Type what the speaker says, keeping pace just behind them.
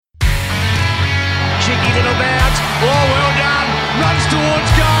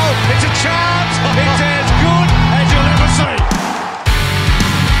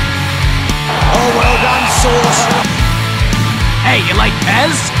Sauce. Hey, you like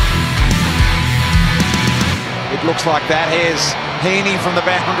Pez? It looks like that. Here's Heaney from the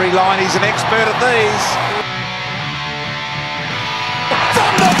boundary line. He's an expert at these.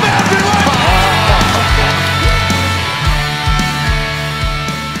 From the boundary line!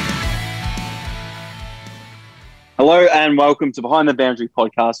 Hello and welcome to Behind the Boundary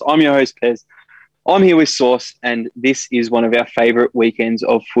podcast. I'm your host, Pez. I'm here with Sauce, and this is one of our favourite weekends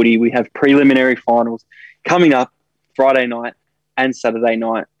of footy. We have preliminary finals coming up Friday night and Saturday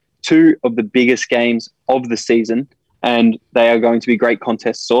night, two of the biggest games of the season, and they are going to be great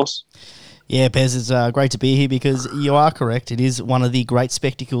contests, Sauce. Yeah, Pez, it's great to be here because you are correct. It is one of the great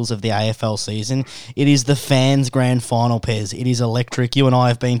spectacles of the AFL season. It is the fans' grand final, Pez. It is electric. You and I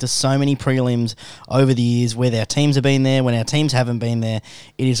have been to so many prelims over the years where our teams have been there, when our teams haven't been there.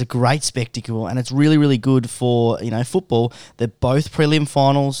 It is a great spectacle, and it's really, really good for football that both prelim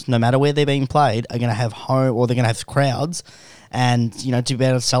finals, no matter where they're being played, are going to have home or they're going to have crowds, and to be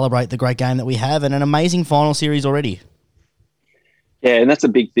able to celebrate the great game that we have and an amazing final series already. Yeah, and that's a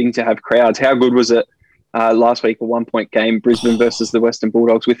big thing to have crowds. How good was it last week, a 1-point game, Brisbane versus the Western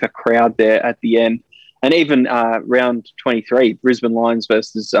Bulldogs with a crowd there at the end? And even round 23, Brisbane Lions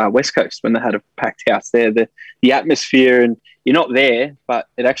versus West Coast, when they had a packed house there. The atmosphere, and you're not there, but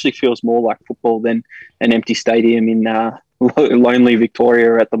it actually feels more like football than an empty stadium in lonely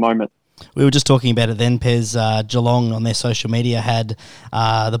Victoria at the moment. We were just talking about it then, Pez. Geelong on their social media had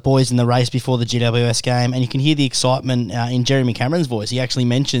the boys in the race before the GWS game, and you can hear the excitement in Jeremy Cameron's voice. He actually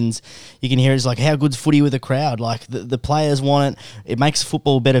mentions, you can hear it's like, how good's footy with a crowd? Like, the players want it. It makes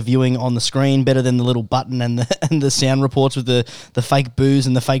football better viewing on the screen, better than the little button and the sound reports with the fake boos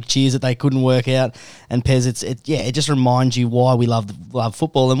and the fake cheers that they couldn't work out. And Pez, it just reminds you why we love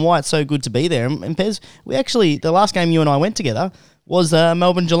football and why it's so good to be there. And Pez, we actually, the last game you and I went together was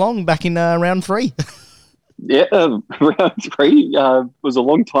Melbourne Geelong back in round 3. Yeah, round 3 was a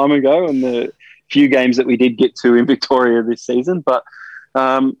long time ago, and the few games that we did get to in Victoria this season. But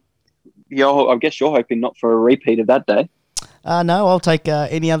I guess you're hoping not for a repeat of that day. No, I'll take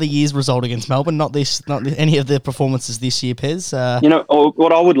any other year's result against Melbourne, not any of the performances this year, Pez.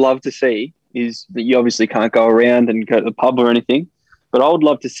 What I would love to see is that you obviously can't go around and go to the pub or anything, but I would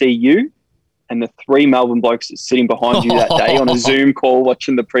love to see you and the 3 Melbourne blokes sitting behind you that day on a Zoom call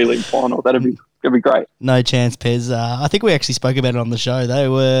watching the prelim final. That'd be great. No chance, Pez. I think we actually spoke about it on the show. They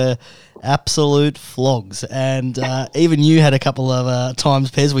were absolute flogs. And even you had a couple of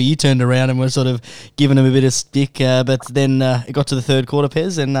times, Pez, where you turned around and were sort of giving them a bit of stick. But then it got to the third quarter,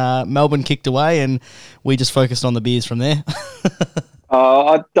 Pez, and Melbourne kicked away, and we just focused on the beers from there.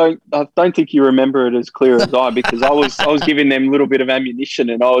 I don't think you remember it as clear as I, because I was giving them a little bit of ammunition,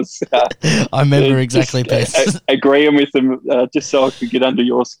 and I was. I remember exactly, Pez. Agreeing with them just so I could get under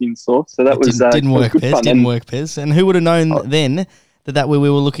your skin, Sauce. So that didn't work, good Pez. Fun. Didn't work, Pez. And who would have known then that we were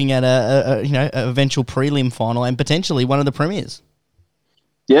looking at a eventual prelim final and potentially one of the premiers.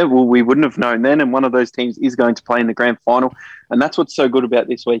 Yeah, well, we wouldn't have known then, and one of those teams is going to play in the grand final, and that's what's so good about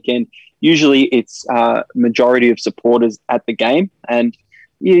this weekend. Usually it's majority of supporters at the game, and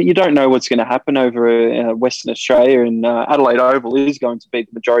you don't know what's going to happen over Western Australia, and Adelaide Oval is going to be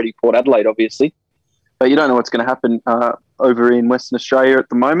the majority Port Adelaide, obviously, but you don't know what's going to happen over in Western Australia at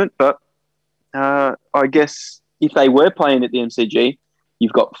the moment. But I guess if they were playing at the MCG,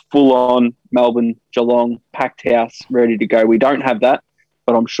 you've got full-on Melbourne, Geelong, packed house, ready to go. We don't have that,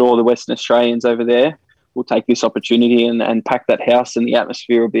 but I'm sure the Western Australians over there will take this opportunity and pack that house, and the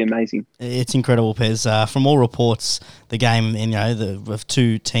atmosphere will be amazing. It's incredible, Pez. From all reports, the game, of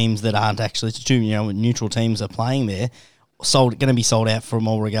two teams that aren't actually two neutral teams are playing there, going to be sold out from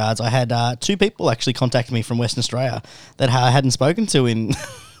all regards. I had 2 people actually contact me from Western Australia that I hadn't spoken to in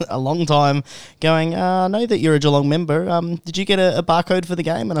a long time, going, I know that you're a Geelong member. Did you get a barcode for the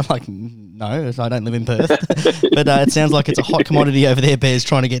game? And I'm like, no, I don't live in Perth. But it sounds like it's a hot commodity over there, Bears,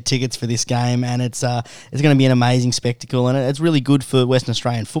 trying to get tickets for this game. And it's going to be an amazing spectacle. And it's really good for Western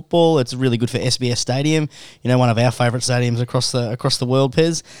Australian football. It's really good for SBS Stadium, one of our favourite stadiums across the world,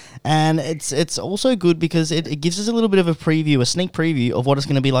 Pez. And it's also good because it gives us a little bit of a sneak preview of what it's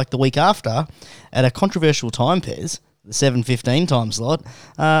going to be like the week after at a controversial time, Pez, the 7:15 time slot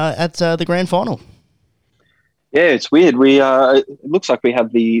at the grand final. Yeah, it's weird. We it looks like we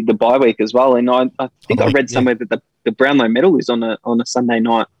have the bye week as well, and I think I read somewhere that the Brownlow medal is on a Sunday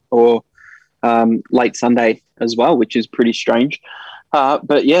night or late Sunday as well, which is pretty strange.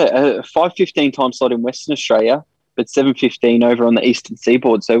 But yeah, a 5:15 time slot in Western Australia, but 7:15 over on the Eastern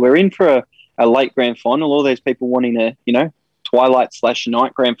Seaboard. So we're in for a late grand final. All those people wanting a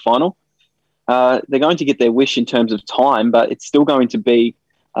twilight/night grand final. They're going to get their wish in terms of time, but it's still going to be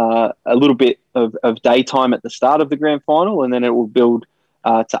a little bit of daytime at the start of the grand final, and then it will build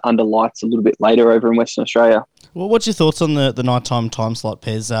to under lights a little bit later over in Western Australia. Well, what's your thoughts on the nighttime time slot,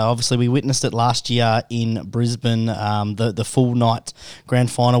 Pez? Obviously, we witnessed it last year in Brisbane, the full night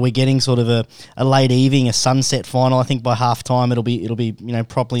grand final. We're getting sort of a late evening, a sunset final. I think by half time it'll be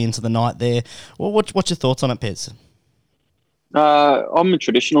properly into the night there. Well, what's your thoughts on it, Pez? I'm a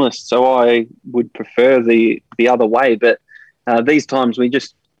traditionalist, so I would prefer the other way. But these times I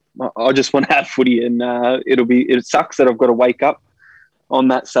just want to have footy, and it sucks that I've got to wake up on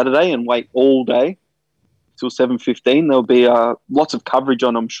that Saturday and wait all day till 7:15. There'll be lots of coverage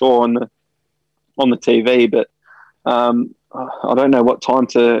on, I'm sure, on the TV, but I don't know what time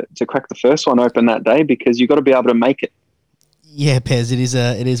to crack the first one open that day, because you've got to be able to make it. Yeah, Pez,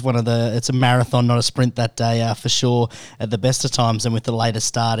 it's a marathon, not a sprint that day, for sure, at the best of times, and with the later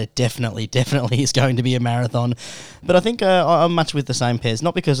start, it definitely is going to be a marathon. But I think I'm much with the same, Pez,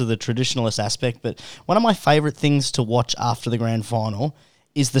 not because of the traditionalist aspect, but one of my favourite things to watch after the grand final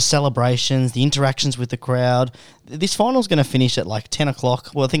is the celebrations, the interactions with the crowd. This final's going to finish at like 10 o'clock.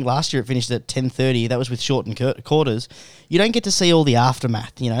 Well, I think last year it finished at 10:30. That was with shortened quarters. You don't get to see all the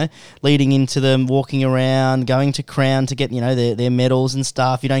aftermath, leading into them, walking around, going to Crown to get, their medals and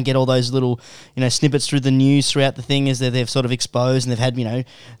stuff. You don't get all those little, snippets through the news throughout the thing as they've sort of exposed, and they've had,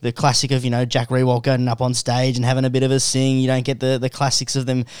 the classic of, Jack Riewoldt going up on stage and having a bit of a sing. You don't get the classics of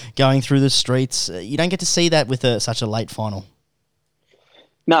them going through the streets. You don't get to see that with such a late final.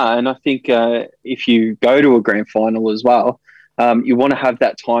 No, and I think if you go to a grand final as well, you want to have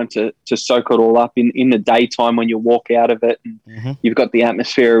that time to soak it all up in the daytime when you walk out of it. And You've got the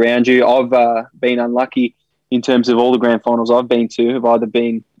atmosphere around you. I've been unlucky in terms of all the grand finals I've been to have either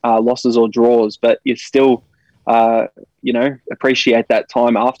been losses or draws, but you still, appreciate that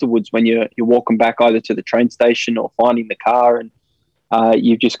time afterwards when you're walking back either to the train station or finding the car, and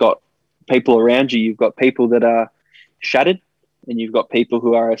you've just got people around you. You've got people that are shattered, and you've got people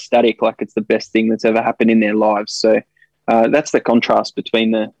who are ecstatic, like it's the best thing that's ever happened in their lives. So that's the contrast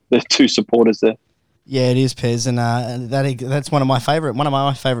between the two supporters there. Yeah, it is, Pez, and that's one of my favourite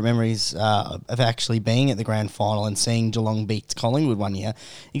memories of actually being at the grand final and seeing Geelong beat Collingwood one year.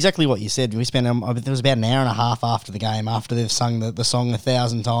 Exactly what you said. We spent it was about an hour and a half after the game, after they've sung the song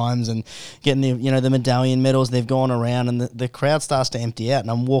 1,000 times and getting the medallion medals. They've gone around, and the crowd starts to empty out,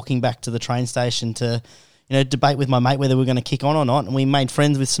 and I'm walking back to the train station to debate with my mate whether we're going to kick on or not, and we made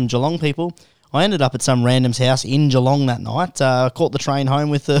friends with some Geelong people. I ended up at some random's house in Geelong that night, caught the train home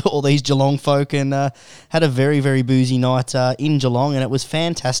with all these Geelong folk, and had a very, very boozy night in Geelong, and it was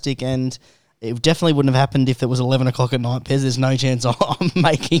fantastic, and it definitely wouldn't have happened if it was 11 o'clock at night, Pez. There's no chance I'm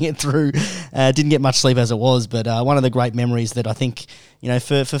making it through. Didn't get much sleep as it was, but one of the great memories that I think,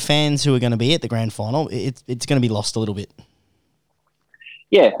 for fans who are going to be at the grand final, it's going to be lost a little bit.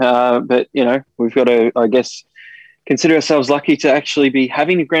 Yeah, but, we've got to, I guess, consider ourselves lucky to actually be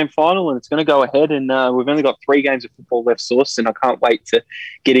having a grand final, and it's going to go ahead, and we've only got 3 games of football left, Source, and I can't wait to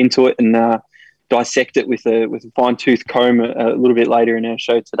get into it and dissect it with a fine-tooth comb a little bit later in our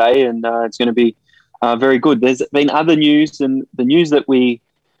show today, and it's going to be very good. There's been other news, and the news that we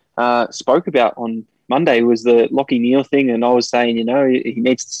spoke about on Monday was the Lachie Neale thing, and I was saying, he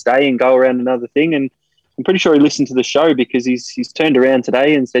needs to stay and go around another thing, and I'm pretty sure he listened to the show, because he's turned around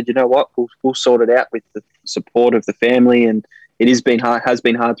today and said, we'll sort it out with the support of the family, and it has been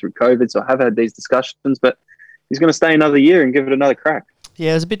hard through COVID, so I have had these discussions, but he's going to stay another year and give it another crack.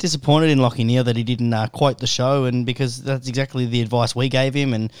 Yeah, I was a bit disappointed in Lachie Neale that he didn't quote the show, and because that's exactly the advice we gave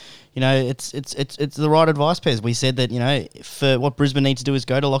him, and it's the right advice, Pez. We said that for what Brisbane need to do is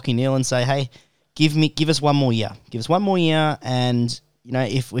go to Lachie Neale and say, hey, give us one more year, and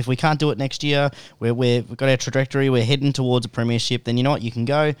if we can't do it next year, we've got our trajectory, we're heading towards a premiership, then you know what, you can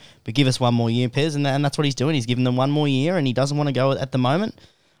go, but give us one more year, Pez, and that's what he's doing. He's giving them one more year, and he doesn't want to go at the moment.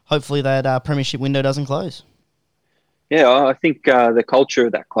 Hopefully that premiership window doesn't close. Yeah, I think the culture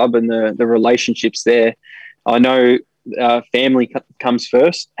of that club and the relationships there, I know family comes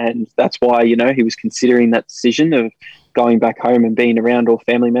first, and that's why, he was considering that decision of going back home and being around all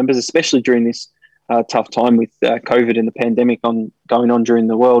family members, especially during this tough time with COVID and the pandemic going on during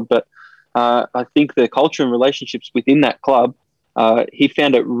the world. But I think the culture and relationships within that club, he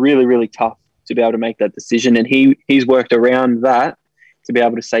found it really, really tough to be able to make that decision. And he's worked around that to be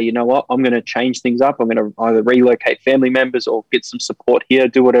able to say, you know what, I'm going to change things up. I'm going to either relocate family members or get some support here,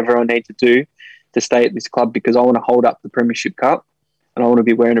 do whatever I need to do to stay at this club, because I want to hold up the Premiership Cup. and I want to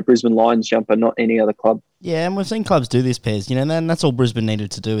be wearing a Brisbane Lions jumper, not any other club. Yeah, and we've seen clubs do this, Pez. You know, and that's all Brisbane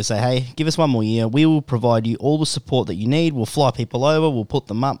needed to do is say, hey, give us one more year. We will provide you all the support that you need. We'll fly people over. We'll put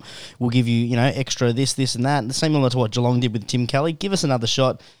them up. We'll give you, you know, extra this, and that. The same to what Geelong did with Tim Kelly. Give us another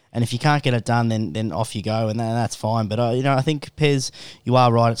shot. And if you can't get it done, then off you go, and that's fine. But, you know, I think, Pez, you are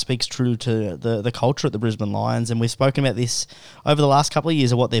right. It speaks true to the culture at the Brisbane Lions, and we've spoken about this over the last couple of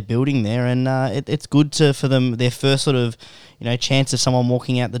years of what they're building there, and it's good for them, their first sort of, you know, chance of someone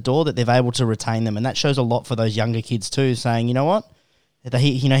walking out the door, that they've able to retain them, and that shows a lot for those younger kids too, saying, you know what,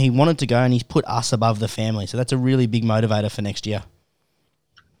 he wanted to go and he's put us above the family, so that's a really big motivator for next year.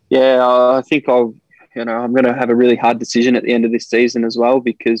 Yeah, I think I'm going to have a really hard decision at the end of this season as well,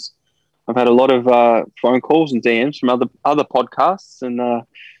 because I've had a lot of phone calls and DMs from other podcasts, and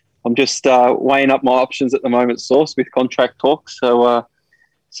I'm just weighing up my options at the moment, Source, with contract talks. So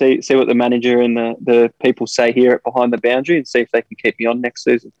see what the manager and the people say here at Behind the Boundary, and see if they can keep me on next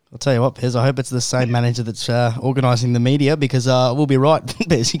season. I'll tell you what, Pez, I hope it's the same manager that's organising the media, because we'll be right,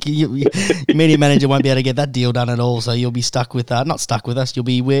 Pez. Your media manager won't be able to get that deal done at all, so you'll be stuck with, not stuck with us, you'll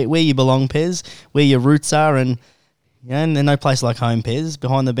be where you belong, Pez, where your roots are, and and there's no place like home, Pez.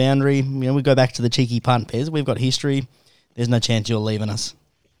 Behind the Boundary, you know, we go back to the cheeky punt, Pez. We've got history. There's no chance you're leaving us.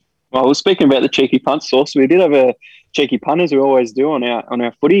 Well, speaking about the cheeky punt, Source, we did have a cheeky punt, as we always do on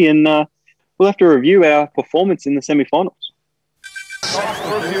our footy, and we'll have to review our performance in the semi-finals. Soft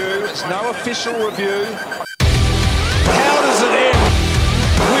review. It's no official review. How does it end?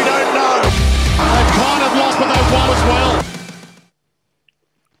 We don't know. They've kind of lost, but they've won as well.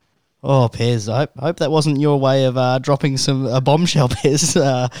 Oh, Pez, I hope that wasn't your way of dropping a bombshell,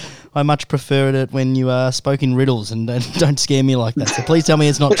 Pez. I much preferred it when you spoke in riddles, and don't scare me like that. So please tell me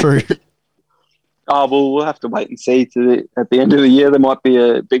it's not true. Oh, well, we'll have to wait and see. At the end of the year, there might be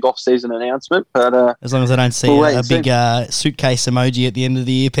a big off-season announcement. But as long as I don't see a big suitcase emoji at the end of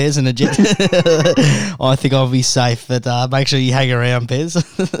the year, Pez, and a jet, I think I'll be safe. But make sure you hang around,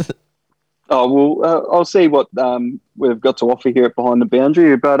 Pez. Oh, well, I'll see what we've got to offer here at Behind the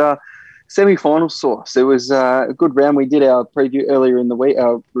Boundary. But semi-final, Source, it was a good round. We did our review earlier in the week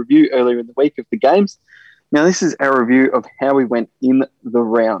of the games. Now, this is our review of how we went in the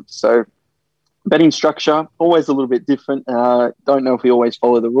round. So, betting structure, always a little bit different. Don't know if we always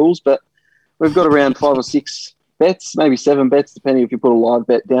follow the rules, but we've got around 5 or 6 bets, maybe 7 bets, depending if you put a live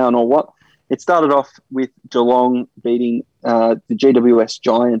bet down or what. It started off with Geelong beating the GWS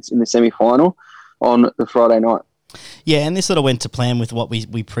Giants in the semi-final on the Friday night. Yeah, and this sort of went to plan with what we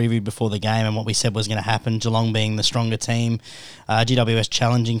previewed before the game and what we said was going to happen. Geelong being the stronger team, GWS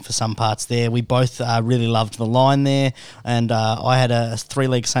challenging for some parts there. We both really loved the line there, and I had a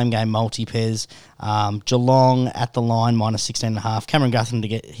 3-leg same-game multi-pairs. Geelong at the line, minus 16.5. Cameron Guthrie to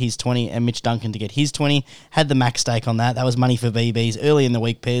get his 20 and Mitch Duncan to get his 20. Had the max stake on that. That was money for BBs early in the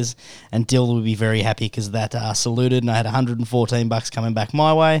week, Pez, and Dill would be very happy because that saluted, and I had $114 coming back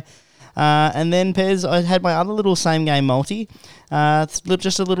my way. And then, Pez, I had my other little same-game multi,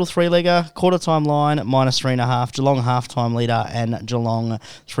 just a little 3-legger, quarter-time line, minus 3.5, Geelong half-time leader and Geelong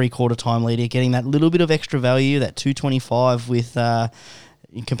three-quarter-time leader, getting that little bit of extra value, that 225 with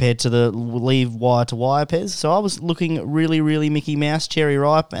compared to the leave wire-to-wire, Pez. So I was looking really, really Mickey Mouse, cherry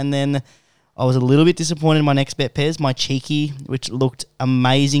ripe, and then I was a little bit disappointed in my next bet, Pez, my cheeky, which looked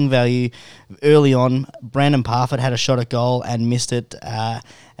amazing value early on. Brandon Parfitt had a shot at goal and missed it,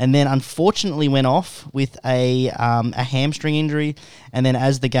 and then unfortunately went off with a hamstring injury. And then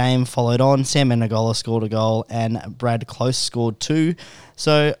as the game followed on, Sam Menegola scored a goal and Brad Close scored 2.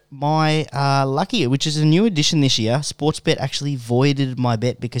 So my lucky, which is a new addition this year, Sportsbet actually voided my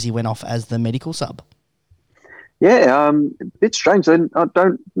bet because he went off as the medical sub. Yeah, a bit strange. I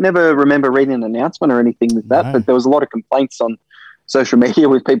never remember reading an announcement or anything with that, but there was a lot of complaints on social media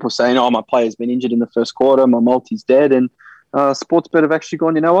with people saying, oh, my player's been injured in the first quarter, my multi's dead, and Sportsbet have actually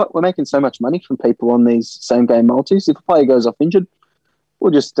gone, you know what, we're making so much money from people on these same-game multis. If a player goes off injured,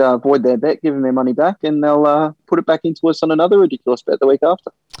 we'll just void their bet, give them their money back, and they'll put it back into us on another ridiculous bet the week after.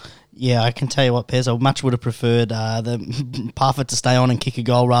 Yeah, I can tell you what, Pez, I much would have preferred the Parfitt to stay on and kick a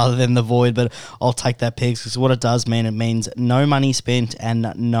goal rather than the void, but I'll take that, Pez, because what it does mean, it means no money spent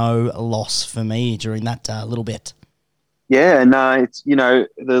and no loss for me during that little bet. Yeah, and it's, you know,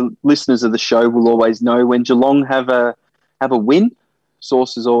 the listeners of the show will always know when Geelong have a win,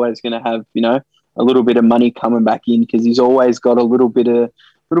 Source is always going to have, you know, a little bit of money coming back in because he's always got a little bit of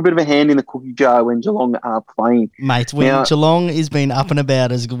a hand in the cookie jar when Geelong are playing. Mate, when Geelong has been up and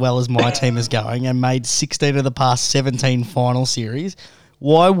about as well as my team is going and made 16 of the past 17 final series,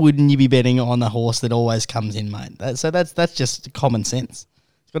 why wouldn't you be betting on the horse that always comes in, mate? That's just common sense.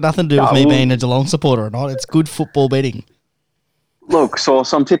 It's got nothing to do with me being a Geelong supporter or not. It's good football betting. Look, so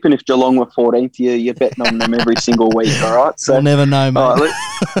I'm tipping if Geelong were 14th, you're betting on them every single week, all right? So We'll never know, mate. all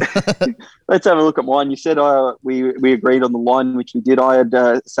right, let's have a look at mine. You said we agreed on the line, which we did. I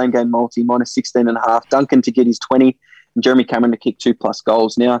had same game multi, minus 16.5. Duncan to get his 20 and Jeremy Cameron to kick 2+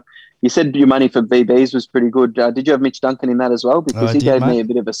 goals. Now, you said your money for VBs was pretty good. Did you have Mitch Duncan in that as well? Because he gave me a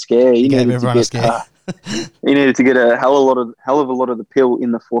bit of a scare. He gave everyone a scare. He needed to get a hell of a lot of the pill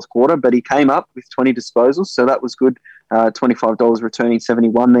in the fourth quarter, but he came up with 20 disposals, so that was good. $25 returning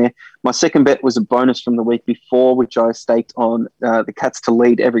 71 there. My second bet was a bonus from the week before, which I staked on the Cats to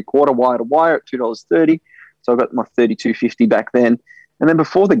lead every quarter wire to wire at $2.30. So I got my $32.50 back then. And then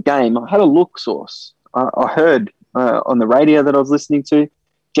before the game, I had a look source. I heard on the radio that I was listening to,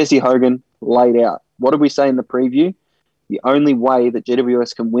 Jesse Hogan laid out. What did we say in the preview? The only way that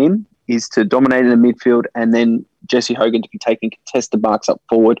GWS can win is to dominate in the midfield and then Jesse Hogan to be taking contested marks up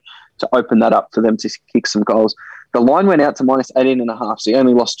forward to open that up for them to kick some goals. The line went out to minus 18.5, so he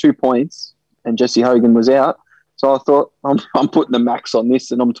only lost 2 points and Jesse Hogan was out. So I thought, I'm putting the max on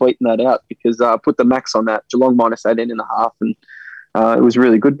this and I'm tweeting that out because I put the max on that, Geelong minus 18.5, and it was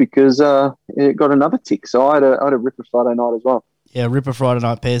really good because it got another tick. So I had a ripper Friday night as well. Yeah, Ripper Friday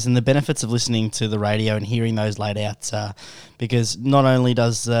night pairs, and the benefits of listening to the radio and hearing those laid out, because not only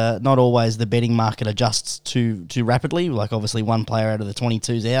does not always the betting market adjusts too rapidly, like obviously one player out of the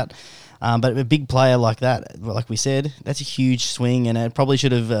 22's out, but a big player like that, like we said, that's a huge swing, and it probably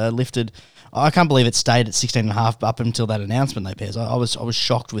should have lifted. I can't believe it stayed at 16.5 up until that announcement, though, Pairs. I was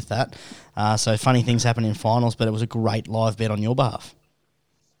shocked with that. So funny things happen in finals, but it was a great live bet on your behalf.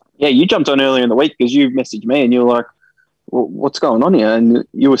 Yeah, you jumped on earlier in the week because you messaged me and you were like, well, what's going on here? And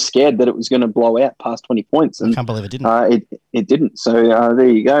you were scared that it was going to blow out past 20 points. And I can't believe it didn't. It didn't. So there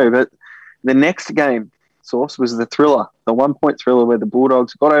you go. But the next game, Source, was the thriller, the 1-point thriller where the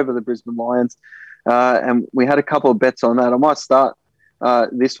Bulldogs got over the Brisbane Lions. And we had a couple of bets on that. I might start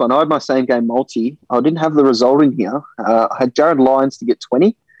this one. I had my same game multi. I didn't have the result in here. I had Jared Lyons to get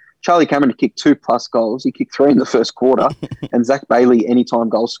 20. Charlie Cameron to kick 2+ goals. He kicked 3 in the first quarter. And Zach Bailey, anytime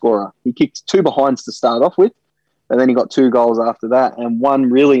goal scorer. He kicked 2 behinds to start off with. And then he got 2 goals after that, and one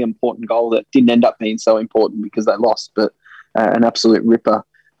really important goal that didn't end up being so important because they lost, but an absolute ripper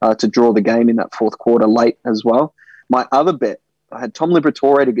to draw the game in that fourth quarter late as well. My other bet, I had Tom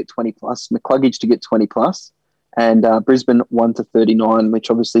Liberatore to get 20+, McCluggage to get 20+, and Brisbane 1-39, which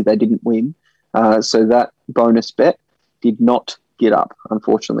obviously they didn't win. So that bonus bet did not get up,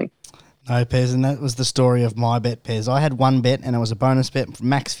 unfortunately. No, Pez, and that was the story of my bet, Pez. I had one bet, and it was a bonus bet,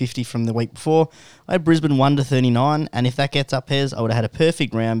 max 50 from the week before. I had Brisbane 1-39, and if that gets up, Pez, I would have had a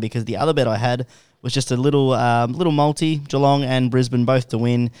perfect round because the other bet I had was just a little multi, Geelong and Brisbane both to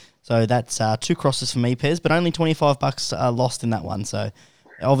win. So that's 2 crosses for me, Pez, but only $25 lost in that one. So I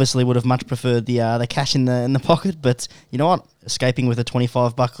obviously would have much preferred the cash in the pocket, but you know what? Escaping with a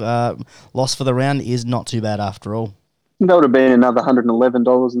 $25 loss for the round is not too bad after all. That would have been another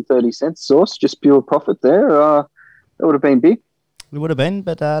 $111.30 Source, just pure profit there. That would have been big. It would have been,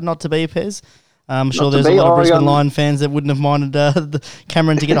 but not to be, Pez. I'm sure there's a lot of Brisbane Lion fans that wouldn't have minded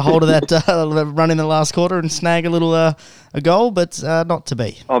Cameron to get a hold of that run in the last quarter and snag a little a goal, but not to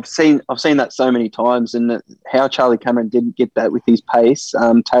be. I've seen that so many times, and how Charlie Cameron didn't get that with his pace.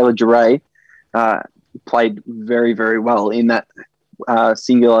 Taylor Duray played very, very well in that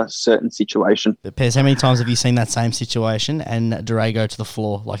singular certain situation. But Pez, how many times have you seen that same situation and Duray go to the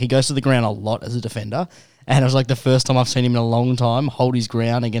floor? Like, he goes to the ground a lot as a defender, and it was like the first time I've seen him in a long time hold his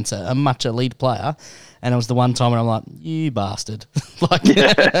ground against a much elite player, and it was the one time when I'm like, you bastard.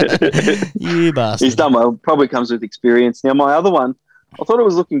 You bastard. He's done well. Probably comes with experience. Now, my other one, I thought it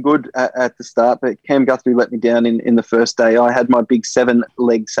was looking good at the start, but Cam Guthrie let me down in the first day. I had my big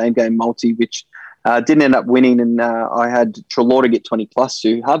 7-leg same-game multi, which didn't end up winning, and I had Treloar to get 20+,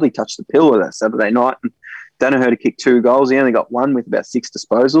 who hardly touched the pill that Saturday night. And Danaher to kick 2 goals. He only got 1 with about 6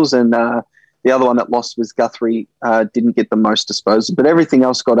 disposals, and the other one that lost was Guthrie, didn't get the most disposals. But everything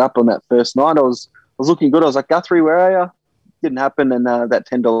else got up on that first night. I was looking good. I was like, Guthrie, where are you? Didn't happen, and that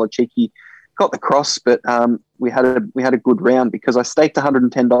 $10 cheeky got the cross, but we had a good round because I staked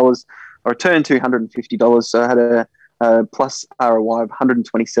 $110. I returned $250, so I had a plus ROI of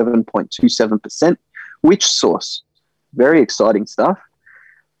 127.27%, which Source, very exciting stuff.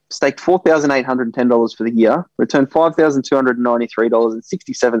 Staked $4,810 for the year, returned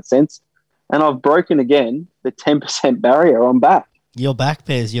 $5,293.67, and I've broken again the 10% barrier. I'm back. You're back,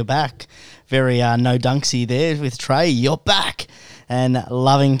 Pez. You're back. Very no dunksy there with Trey. You're back. and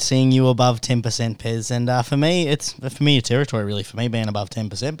loving seeing you above 10%, Pez. And for me, it's familiar territory, really, for me being above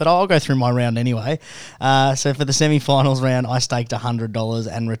 10%. But I'll go through my round anyway. So for the semi-finals round, I staked $100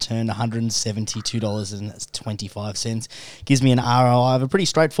 and returned $172.25. Gives me an ROI of a pretty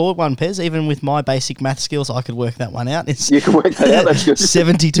straightforward one, Pez. Even with my basic math skills, I could work that one out. You can work that out. That's good.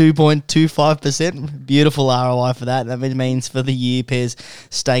 72.25%. Beautiful ROI for that. That means for the year, Pez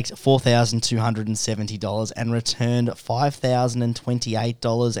staked $4,270 and returned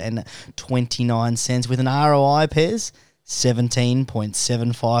 $5,028.29 with an ROI, Pez,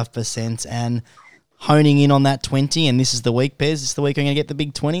 17.75%. And honing in on that 20, and this is the week, Pez. This is the week I'm going to get the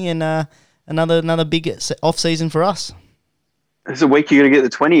big 20 and another big off-season for us. It's a week you're going to get the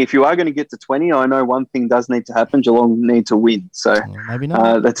 20. If you are going to get to 20, I know one thing does need to happen. Geelong need to win. So maybe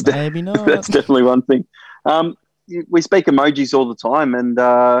not. Maybe not. That's definitely one thing. We speak emojis all the time, and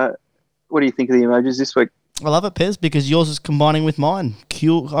what do you think of the emojis this week? I love it, Pez, because yours is combining with mine.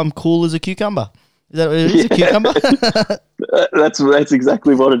 I'm cool as a cucumber. Is that what it is, a cucumber? That's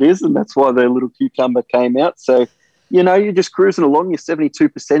exactly what it is, and that's why the little cucumber came out. So, you're just cruising along. You're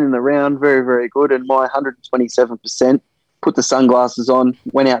 72% in the round. Very, very good. And my 127%. Put the sunglasses on,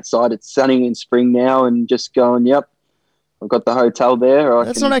 went outside. It's sunny in spring now, and just going, yep, I've got the hotel there.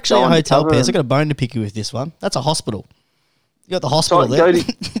 That's not actually a hotel, Pez. I've got a bone to pick you with this one. That's a hospital. You got the hospital there.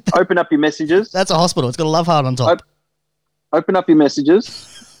 Open up your messages. That's a hospital. It's got a love heart on top. Open up your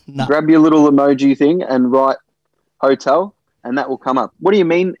messages. No. Grab your little emoji thing and write hotel, and that will come up. What do you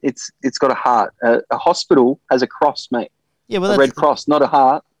mean it's got a heart? A hospital has a cross, mate. Yeah, well, a red cross, not a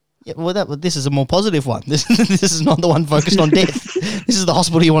heart. Yeah, well, this is a more positive one. This is not the one focused on death. This is the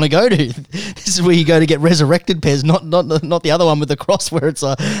hospital you want to go to. This is where you go to get resurrected, Pez, not the other one with the cross where it's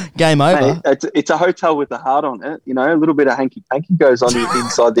a game over. Hey, it's a hotel with a heart on it. A little bit of hanky-panky goes on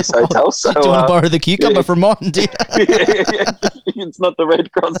inside this hotel. So, do you want to borrow the cucumber from mine, do you? It's not the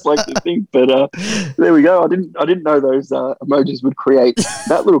red cross like you think, but there we go. I didn't know those emojis would create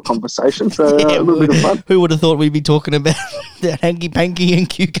that little conversation. So a little bit of fun. Who would have thought we'd be talking about hanky-panky and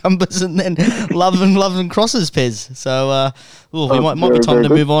cucumber? And then love and crosses, Pez. So we might be time to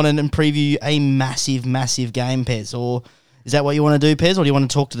move on and preview a massive, massive game, Pez. Or is that what you want to do, Pez? Or do you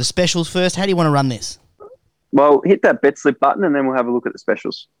want to talk to the specials first? How do you want to run this? Well, hit that bet slip button and then we'll have a look at the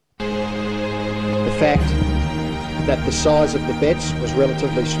specials. The fact that the size of the bets was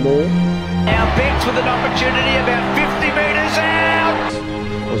relatively small. Our bets with an opportunity about 50 metres out.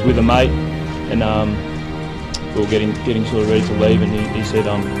 I was with a mate and we were getting sort of ready to leave, and he said,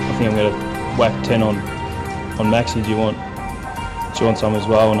 I think I'm going to whack 10 on Maxi. Do you want some as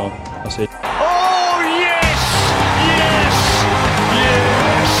well? And I said, Oh, yes!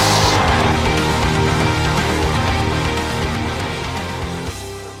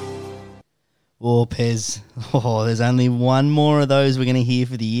 Oh, Pez. Oh, there's only one more of those we're going to hear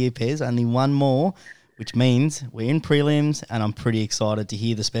for the year, Pez. Only one more, which means we're in prelims, and I'm pretty excited to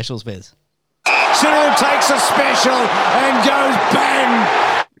hear the specials, Pez. Cyril takes a special and goes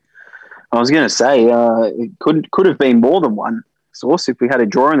bang. I was going to say it could have been more than one source if we had a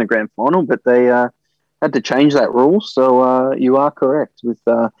draw in the grand final, but they had to change that rule. So you are correct with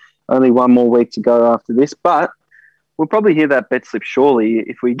only one more week to go after this. But we'll probably hear that bet slip surely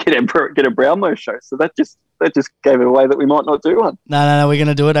if we get a Brownlow show. So that just gave it away that we might not do one. No, we're going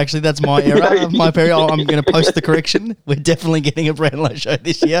to do it. Actually, that's my error. My period. I'm going to post the correction. We're definitely getting a Brownlow show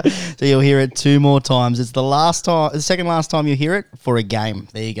this year, so you'll hear it 2 more times. It's the second last time you hear it for a game.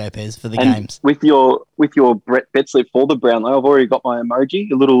 There you go, Pez, for the games. With your bet slip for the Brownlow, I've already got my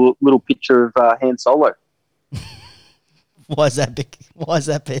emoji, a little picture of Han Solo. Why is that big? Why is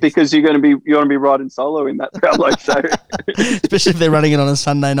that big? Because you're going to be riding solo in that Brownlow show, especially if they're running it on a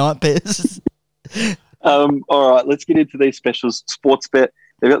Sunday night, Pez. All right, let's get into these specials. Sportsbet,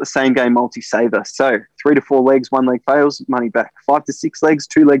 they've got the same game multi-saver. So 3 to 4 legs, 1 leg fails, money back. 5 to 6 legs,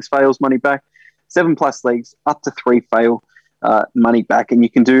 2 legs fails, money back. 7+ legs, up to 3 fail, money back. And you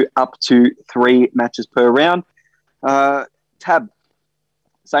can do up to 3 matches per round. Tab,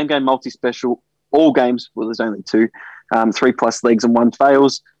 same game multi-special, all games, well, there's only 2. 3+ legs and 1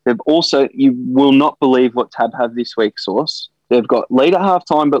 fails. They've also, you will not believe what Tab have this week, Source. They've got lead at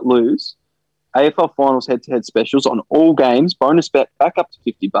halftime but lose. AFL Finals head-to-head specials on all games. Bonus bet back up to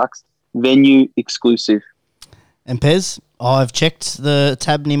 $50. Venue exclusive. And Pez, I've checked the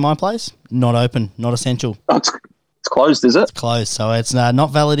Tab near my place. Not open. Not essential. Oh, it's closed, is it? It's closed, so it's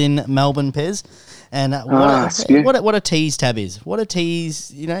not valid in Melbourne, Pez. And what a tease Tab is. What a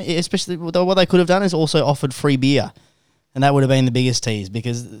tease, especially what they could have done is also offered free beer. And that would have been the biggest tease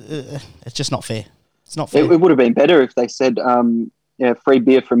because it's just not fair. It's not fair. It would have been better if they said free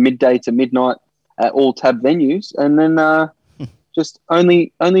beer from midday to midnight at all Tab venues, and then just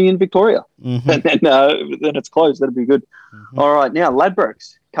only in Victoria. Mm-hmm. And then it's closed. That'd be good. Mm-hmm. All right, now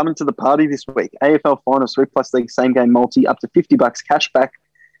Ladbrokes coming to the party this week. AFL Finals 3+ League same game multi up to $50 cash back,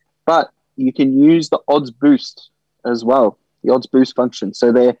 but you can use the odds boost as well, the odds boost function.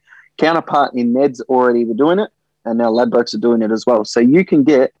 So their counterpart in Ned's already were doing it, and now Ladbrokes are doing it as well. So you can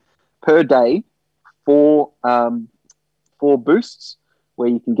get per day four boosts where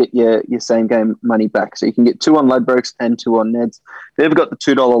you can get your same game money back. So you can get 2 on Ladbrokes and 2 on Neds. They've got the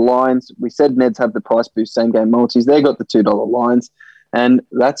 $2 lines. We said Neds have the price boost same game multis. They've got the $2 lines, and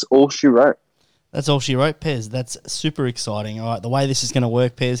that's all she wrote. That's all she wrote, Pez. That's super exciting. All right, the way this is going to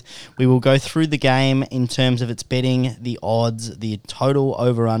work, Pez, we will go through the game in terms of its betting, the odds, the total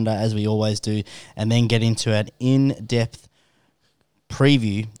over-under, as we always do, and then get into an in-depth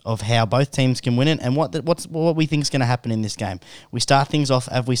preview of how both teams can win it and what we think is going to happen in this game. We start things off,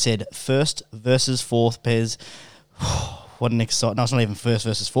 as we said, first versus fourth, Pez. What an exciting... No, it's not even first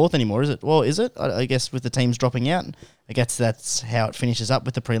versus fourth anymore, is it? Well, is it? I guess with the teams dropping out. I guess that's how it finishes up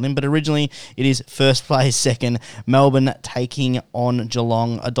with the prelim. But originally, it is first place, second. Melbourne taking on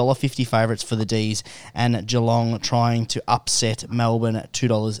Geelong, $1.50 favourites for the Ds, and Geelong trying to upset Melbourne at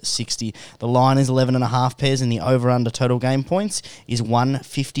 $2.60. The line is 11.5 pairs, and the over-under total game points is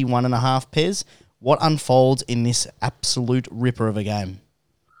 151.5 pairs. What unfolds in this absolute ripper of a game?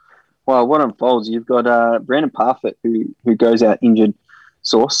 Well, what unfolds, you've got Brandon Parfitt who goes out injured,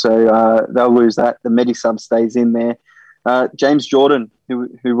 Source, so they'll lose that. The Medi-sub stays in there. James Jordan,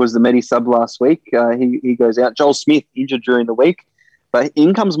 who was the Medi-sub last week, he goes out. Joel Smith injured during the week, but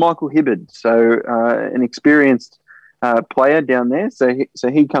in comes Michael Hibberd, so an experienced player down there, so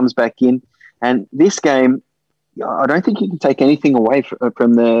he comes back in. And this game, I don't think you can take anything away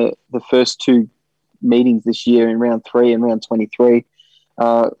from the first 2 meetings this year in round 3 and round 23.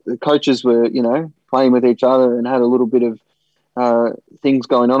 The coaches were, playing with each other and had a little bit of things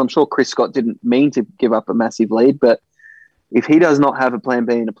going on. I'm sure Chris Scott didn't mean to give up a massive lead, but if he does not have a plan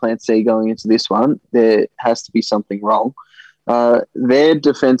B and a plan C going into this one, there has to be something wrong. Their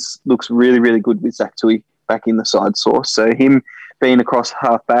defence looks really, really good with Zach Tui back in the side, Source. So him being across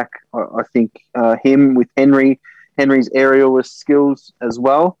half back, I think him with Henry's aerialist skills as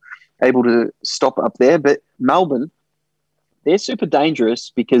well, able to stop up there. But Melbourne, they're super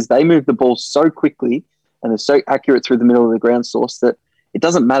dangerous because they move the ball so quickly and they're so accurate through the middle of the ground, Source, that it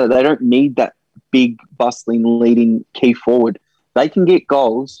doesn't matter. They don't need that big, bustling, leading key forward. They can get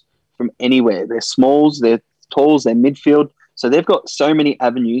goals from anywhere. They're smalls, they're talls, they're midfield. So they've got so many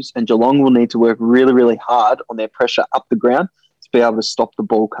avenues, and Geelong will need to work really, really hard on their pressure up the ground to be able to stop the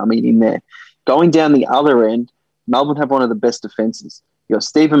ball coming in there. Going down the other end, Melbourne have one of the best defences. You've got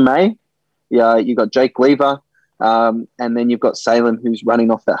Stephen May, you've got Jake Lever, and then you've got Salem, who's running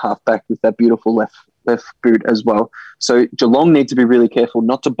off that halfback with that beautiful left boot as well. So Geelong need to be really careful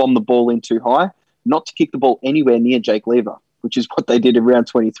not to bomb the ball in too high, not to kick the ball anywhere near Jake Lever, which is what they did in round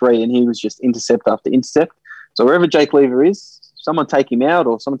 23, and he was just intercept after intercept. So wherever Jake Lever is, someone take him out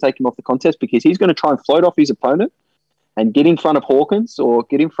or someone take him off the contest, because he's going to try and float off his opponent and get in front of Hawkins or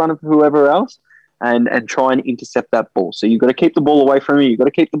get in front of whoever else and try and intercept that ball. So you've got to keep the ball away from him. You've got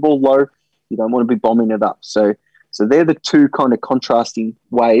to keep the ball low. You don't want to be bombing it up. So they're the two kind of contrasting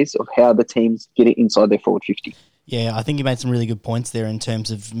ways of how the teams get it inside their forward 50. Yeah, I think you made some really good points there in terms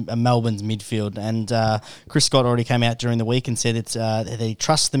of Melbourne's midfield. And Chris Scott already came out during the week and said that he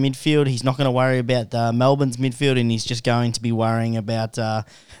trusts the midfield. He's not going to worry about Melbourne's midfield, and he's just going to be worrying about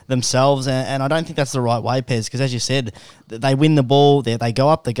themselves. And I don't think that's the right way, Pez, because as you said, they win the ball, they go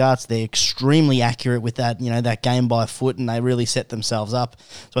up the guts, they're extremely accurate with that, that game by foot, and they really set themselves up.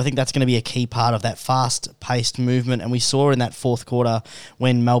 So I think that's going to be a key part of that fast-paced movement. And we saw in that fourth quarter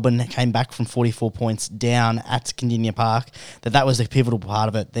when Melbourne came back from 44 points down at Kardinia Park, that was the pivotal part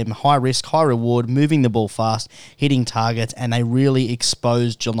of it. They're high risk, high reward, moving the ball fast, hitting targets, and they really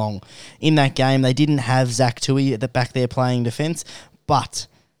exposed Geelong. In that game, they didn't have Zach Tui at the back there playing defence, but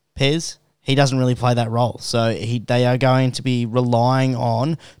Pez, he doesn't really play that role. So they are going to be relying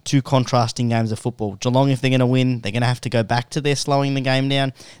on two contrasting games of football. Geelong, if they're going to win, they're going to have to go back to their slowing the game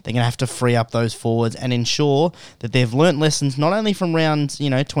down. They're going to have to free up those forwards and ensure that they've learnt lessons not only from round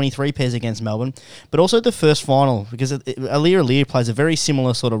 23 pairs against Melbourne, but also the first final, because Aliir plays a very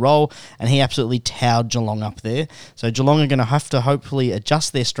similar sort of role, and he absolutely towed Geelong up there. So Geelong are going to have to hopefully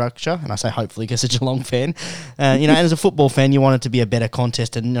adjust their structure, and I say hopefully because I'm a Geelong fan. And as a football fan, you want it to be a better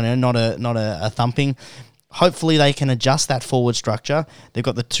contest and not a thumping. Hopefully they can adjust that forward structure. They've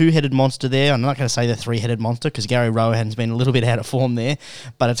got the two-headed monster there. I'm not going to say the three-headed monster because Gary Rohan's been a little bit out of form there,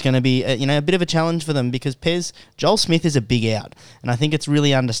 but it's going to be a bit of a challenge for them because Joel Smith is a big out, and I think it's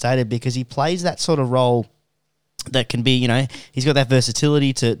really understated because he plays that sort of role that can be, he's got that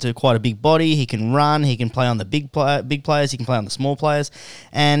versatility to quite a big body. He can run. He can play on the big players. He can play on the small players.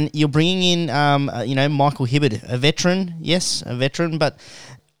 And you're bringing in, Michael Hibberd, a veteran. Yes, a veteran, but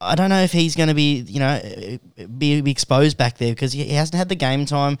I don't know if he's going to be, be exposed back there because he hasn't had the game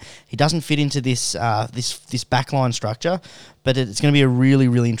time. He doesn't fit into this backline structure, but it's going to be a really,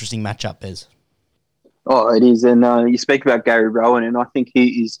 really interesting matchup, Bez. Oh, it is. And you speak about Gary Rowan, and I think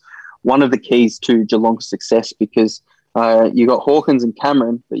he is one of the keys to Geelong's success because you got Hawkins and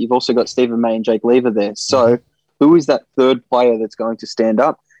Cameron, but you've also got Stephen May and Jake Lever there. So who is that third player that's going to stand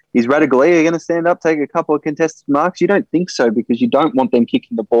up? Is Ratugolea going to stand up, take a couple of contested marks? You don't think so because you don't want them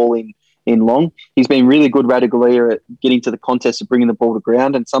kicking the ball in long. He's been really good, Ratugolea, at getting to the contest of bringing the ball to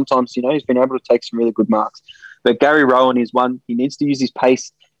ground, and sometimes, he's been able to take some really good marks. But Gary Rowan is one. He needs to use his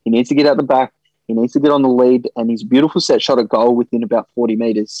pace. He needs to get out the back. He needs to get on the lead, and he's a beautiful set shot at goal within about 40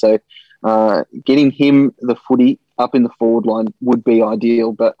 metres. So getting him the footy up in the forward line would be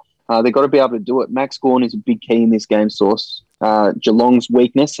ideal, but they've got to be able to do it. Max Gawn is a big key in this game, Source. Geelong's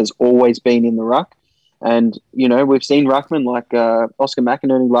weakness has always been in the ruck. And, we've seen ruckmen like Oscar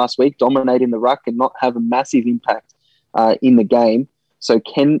McInerney last week dominate in the ruck and not have a massive impact in the game. So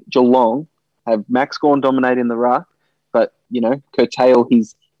can Geelong have Max Gawn dominate in the ruck, but, curtail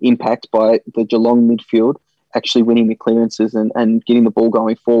his impact by the Geelong midfield actually winning the clearances and getting the ball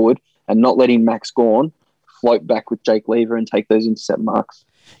going forward and not letting Max Gawn float back with Jake Lever and take those intercept marks?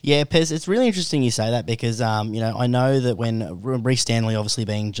 Yeah, Pez, it's really interesting you say that because, I know that when Reece Stanley, obviously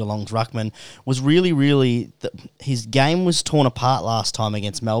being Geelong's ruckman, was really, his game was torn apart last time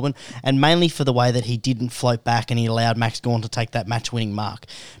against Melbourne, and mainly for the way that he didn't float back and he allowed Max Gawn to take that match-winning mark.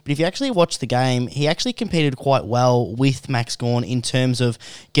 But if you actually watch the game, he actually competed quite well with Max Gawn in terms of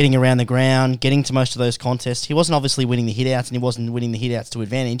getting around the ground, getting to most of those contests. He wasn't obviously winning the hit-outs, and he wasn't winning the hit-outs to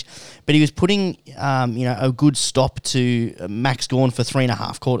advantage, but he was putting, a good stop to Max Gawn for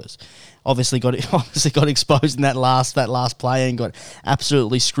 3.5 quarters. Obviously got exposed in that last play and got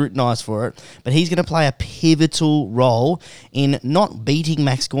absolutely scrutinised for it. But he's going to play a pivotal role in not beating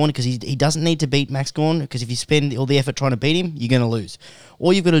Max Gawn because he doesn't need to beat Max Gawn because if you spend all the effort trying to beat him, you're going to lose.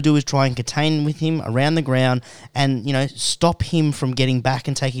 All you've got to do is try and contain with him around the ground and, stop him from getting back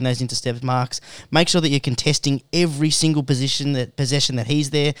and taking those intercept marks. Make sure that you're contesting every single possession that he's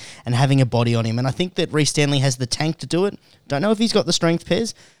there and having a body on him. And I think that Reece Stanley has the tank to do it. Don't know if he's got the strength,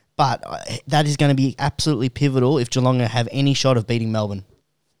 Pez, but that is going to be absolutely pivotal if Geelong have any shot of beating Melbourne.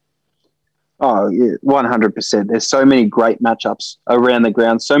 Oh, yeah, 100%. There's so many great matchups around the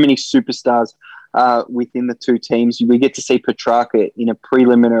ground, so many superstars within the two teams. We get to see Petrarca in a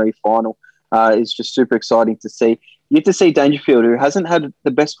preliminary final. It's just super exciting to see. You get to see Dangerfield, who hasn't had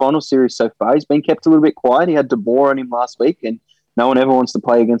the best final series so far. He's been kept a little bit quiet. He had De Boer on him last week, and no one ever wants to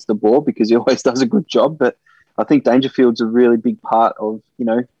play against De Boer because he always does a good job. But I think Dangerfield's a really big part of,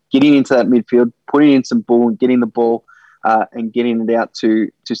 getting into that midfield, putting in some ball and getting the ball and getting it out to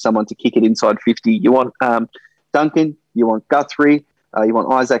someone to kick it inside 50. You want Duncan, you want Guthrie, you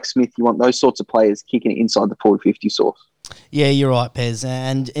want Isaac Smith, you want those sorts of players kicking it inside the forward 50 Source. Yeah, you're right, Pez.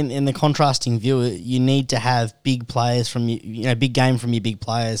 And in the contrasting view, you need to have big players from big game from your big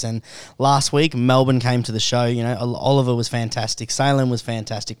players. And last week, Melbourne came to the show. Oliver was fantastic, Salem was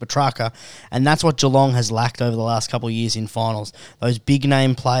fantastic, Petrarca, and that's what Geelong has lacked over the last couple of years in finals. Those big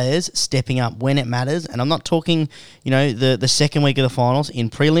name players stepping up when it matters. And I'm not talking, the second week of the finals. In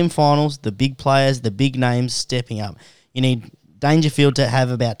prelim finals, the big players, the big names stepping up. You need Dangerfield to have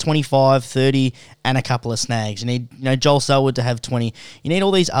about 25, 30, and a couple of snags. You need, Joel Selwood to have 20. You need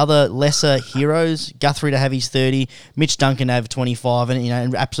all these other lesser heroes. Guthrie to have his 30, Mitch Duncan to have 25,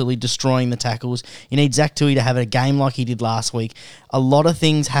 and absolutely destroying the tackles. You need Zach Tui to have a game like he did last week. A lot of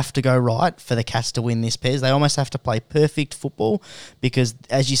things have to go right for the Cats to win this, Pez. They almost have to play perfect football because,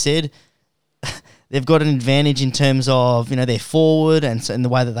 as you said, they've got an advantage in terms of, their forward and the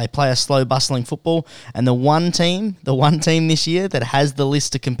way that they play a slow, bustling football. And the one team this year that has the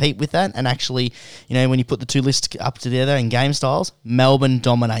list to compete with that, and actually, when you put the two lists up together in game styles, Melbourne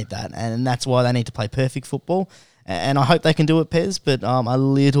dominate that. And that's why they need to play perfect football. And I hope they can do it, Pez, but I'm a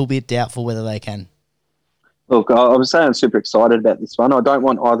little bit doubtful whether they can. Look, I was saying I'm super excited about this one. I don't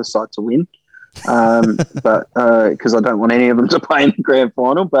want either side to win, but because I don't want any of them to play in the grand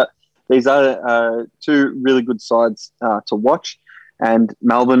final, but these are two really good sides to watch, and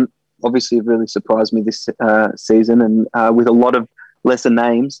Melbourne obviously have really surprised me this season, and with a lot of lesser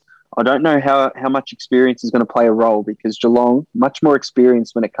names. I don't know how much experience is going to play a role because Geelong, much more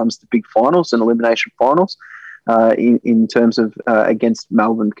experienced when it comes to big finals and elimination finals in terms of against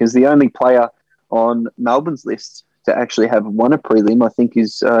Melbourne, because the only player on Melbourne's list to actually have won a prelim, I think,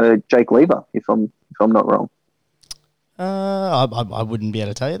 is Jake Lever, if I'm not wrong. I wouldn't be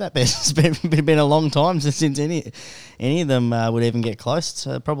able to tell you that. It's been a long time since any of them would even get close.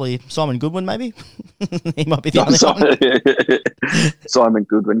 Probably Simon Goodwin, maybe. He might be the only one. Simon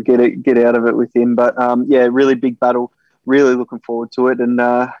Goodwin, get out of it with him. But really big battle. Really looking forward to it,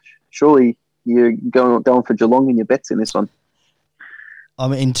 and surely you're going for Geelong in your bets in this one.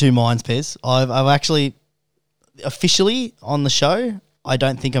 I'm in two minds, Pez. I've actually officially on the show. I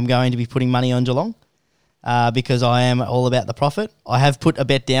don't think I'm going to be putting money on Geelong. Because I am all about the profit. I have put a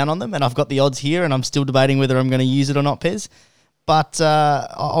bet down on them, and I've got the odds here, and I'm still debating whether I'm going to use it or not, Pez. But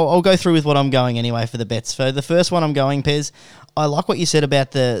I'll go through with what I'm going anyway for the bets. So the first one I'm going, Pez, I like what you said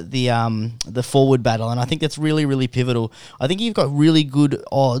about the forward battle, and I think that's really, really pivotal. I think you've got really good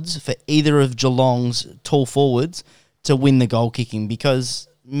odds for either of Geelong's tall forwards to win the goal kicking, because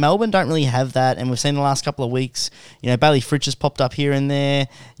Melbourne don't really have that, and we've seen the last couple of weeks, Bailey Fritsch has popped up here and there.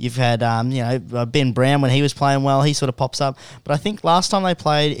 You've had, Ben Brown, when he was playing well, he sort of pops up. But I think last time they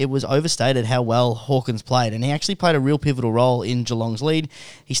played, it was overstated how well Hawkins played, and he actually played a real pivotal role in Geelong's lead.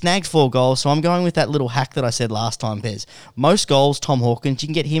 He snagged 4 goals, so I'm going with that little hack that I said last time, Pez. Most goals, Tom Hawkins, you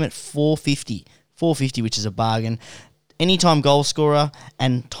can get him at 450, which is a bargain. Anytime goal scorer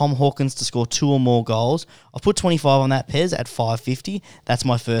and Tom Hawkins to score 2 or more goals. I've put 25 on that, Pez, at 550. That's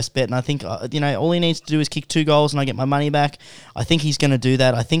my first bet. And I think, all he needs to do is kick 2 goals and I get my money back. I think he's going to do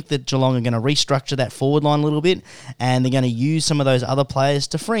that. I think that Geelong are going to restructure that forward line a little bit, and they're going to use some of those other players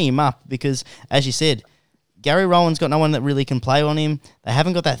to free him up because, as you said, Gary Rowan's got no one that really can play on him. They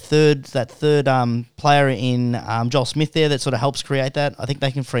haven't got that third player in Joel Smith there that sort of helps create that. I think they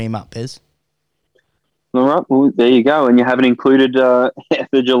can free him up, Pez. All right, well, there you go. And you haven't included the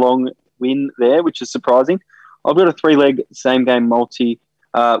Geelong win there, which is surprising. I've got a 3-leg same-game multi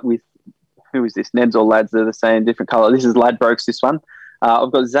with, who is this, Neds or Lads? They're the same, different colour. This is Ladbrokes, this one.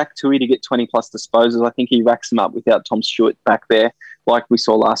 I've got Zach Tui to get 20-plus disposals. I think he racks them up without Tom Stewart back there, like we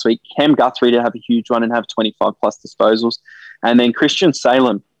saw last week. Cam Guthrie to have a huge one and have 25-plus disposals. And then Christian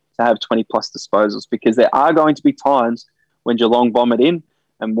Salem to have 20-plus disposals, because there are going to be times when Geelong bomb it in.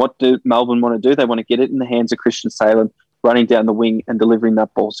 And what do Melbourne want to do? They want to get it in the hands of Christian Salem, running down the wing and delivering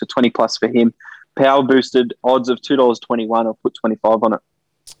that ball. So 20-plus for him. Power boosted, odds of $2.21. I'll put 25 on it.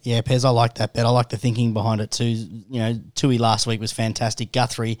 Yeah, Pez, I like that bet. I like the thinking behind it too. Tui last week was fantastic.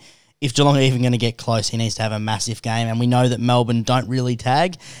 Guthrie, if Geelong are even going to get close, he needs to have a massive game. And we know that Melbourne don't really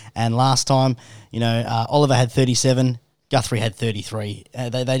tag. And last time, Oliver had 37, Guthrie had 33.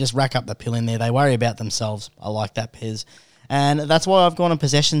 They just rack up the pill in there. They worry about themselves. I like that, Pez. And that's why I've gone a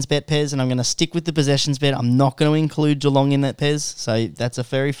possessions bet, Pez, and I'm going to stick with the possessions bet. I'm not going to include Geelong in that, Pez, so that's a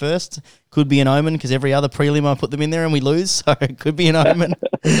very first. Could be an omen, because every other prelim I put them in there and we lose, so it could be an omen.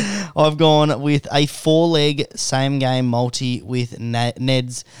 I've gone with a 4-leg same-game multi with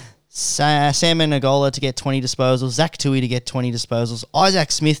Neds. Sam Menegola to get 20 disposals, Zach Tui to get 20 disposals,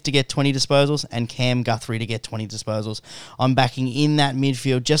 Isaac Smith to get 20 disposals, and Cam Guthrie to get 20 disposals. I'm backing in that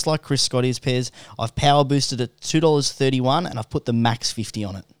midfield just like Chris Scott is, Pez. I've power boosted at $2.31 and I've put the max 50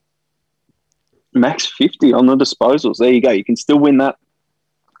 on it. Max 50 on the disposals. There you go. You can still win that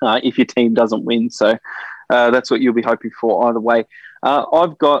if your team doesn't win. So that's what you'll be hoping for either way.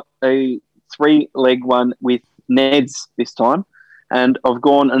 I've got a 3-leg one with Neds this time. And I've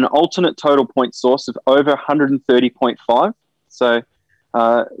gone an alternate total point source of over 130.5. So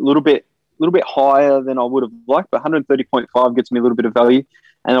a little bit higher than I would have liked, but 130.5 gets me a little bit of value.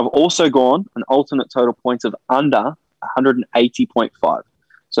 And I've also gone an alternate total points of under 180.5.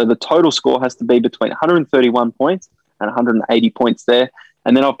 So the total score has to be between 131 points and 180 points there.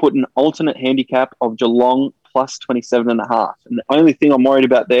 And then I've put an alternate handicap of Geelong plus 27.5. And the only thing I'm worried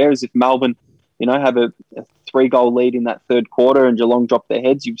about there is if Melbourne, have a 3-goal lead in that third quarter and Geelong drop their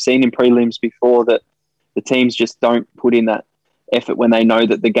heads. You've seen in prelims before that the teams just don't put in that effort when they know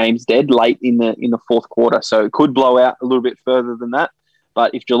that the game's dead late in the fourth quarter. So it could blow out a little bit further than that.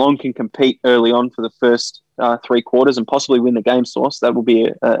 But if Geelong can compete early on for the first 3 quarters and possibly win the game source, that will be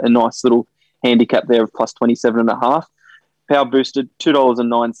a nice little handicap there of plus 27.5. Power boosted,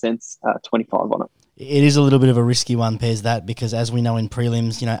 $2.09, 25 on it. It is a little bit of a risky one, Pez, that, because as we know in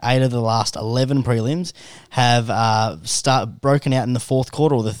prelims, 8 of the last 11 prelims have broken out in the fourth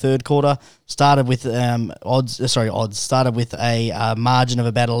quarter or the third quarter, started with started with a margin of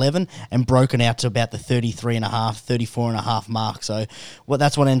about 11 and broken out to about the 33.5, 34.5 mark. So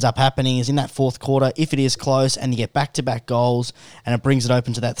that's what ends up happening is in that fourth quarter, if it is close and you get back-to-back goals and it brings it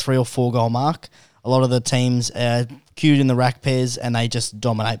open to that 3 or 4 goal mark, a lot of the teams queued in the rack, Pez, and they just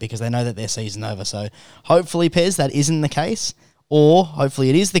dominate because they know that their season's over. So hopefully, Pez, that isn't the case. Or hopefully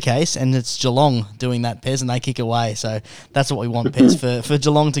it is the case and it's Geelong doing that, Pez, and they kick away. So that's what we want, Pez, for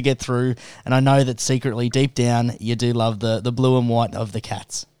Geelong to get through. And I know that secretly, deep down, you do love the blue and white of the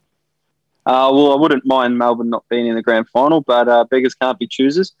Cats. Well, I wouldn't mind Melbourne not being in the grand final, but beggars can't be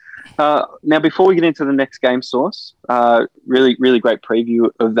choosers. Now, before we get into the next game source, really, really great preview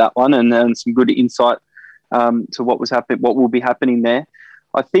of that one and some good insight to what will be happening there.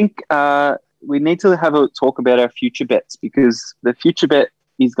 I think we need to have a talk about our future bets because the future bet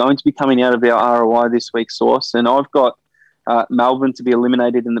is going to be coming out of our ROI this week's source, and I've got Melbourne to be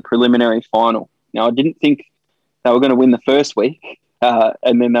eliminated in the preliminary final. Now, I didn't think they were going to win the first week,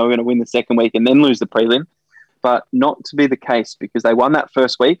 and then they were going to win the second week and then lose the prelim, but not to be the case because they won that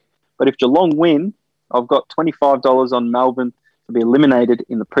first week. But if Geelong win, I've got $25 on Melbourne to be eliminated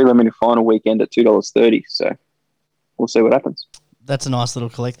in the preliminary final weekend at $2.30. So we'll see what happens. That's a nice little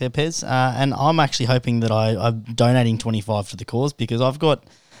collect there, Pez. And I'm actually hoping that I'm donating 25 to the cause because I've got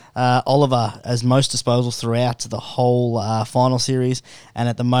Oliver as most disposals throughout the whole final series. And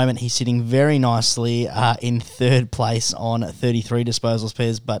at the moment, he's sitting very nicely in third place on 33 disposals,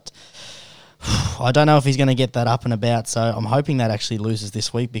 Pez. But I don't know if he's going to get that up and about. So I'm hoping that actually loses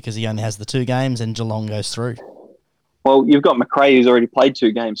this week because he only has the 2 games and Geelong goes through. Well, you've got McRae, who's already played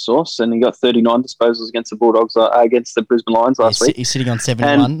 2 games, Source, and he got 39 disposals against the Bulldogs, against the Brisbane Lions last week. He's sitting on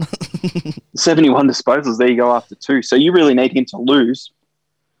 71. 71 disposals, there you go, after 2. So you really need him to lose.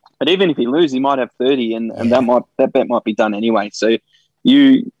 But even if he loses, he might have 30, and that bet might be done anyway. So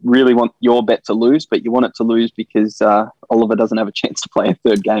you really want your bet to lose, but you want it to lose because Oliver doesn't have a chance to play a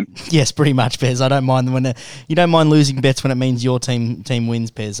third game. Yes, pretty much, Pez. I don't mind you don't mind losing bets when it means your team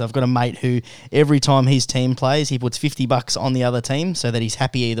wins, Pez. I've got a mate who every time his team plays, he puts $50 on the other team so that he's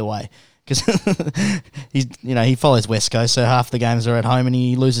happy either way. Because he follows West Coast, so half the games are at home and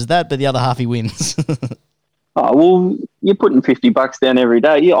he loses that, but the other half he wins. Oh well, you're putting $50 down every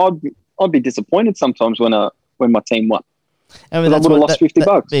day. Yeah, I'd be disappointed sometimes when my team won. I mean, I would have lost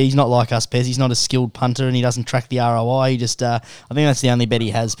 $50. He's not like us, Pez. He's not a skilled punter and he doesn't track the ROI. He just, I think that's the only bet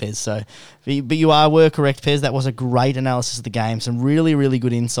he has, Pez. So, but you were correct, Pez. That was a great analysis of the game. Some really, really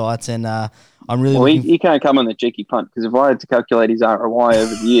good insights, and I'm really. Well, he can't come on the cheeky punt because if I had to calculate his ROI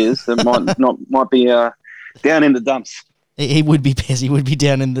over the years, it might be down in the dumps. He would be, Pez. He would be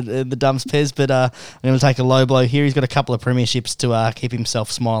down in the dumps, Pez. But I'm going to take a low blow here. He's got a couple of premierships to keep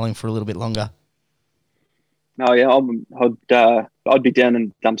himself smiling for a little bit longer. Oh yeah, I'd be down in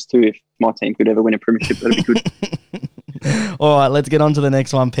the dumps too if my team could ever win a premiership. That'd be good. All right, let's get on to the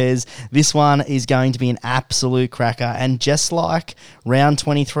next one, Pez. This one is going to be an absolute cracker, and just like round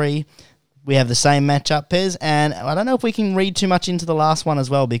 23, we have the same matchup, Pez, and I don't know if we can read too much into the last one as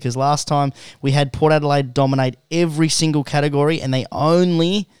well, because last time we had Port Adelaide dominate every single category, and they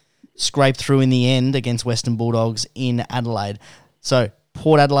only scraped through in the end against Western Bulldogs in Adelaide. So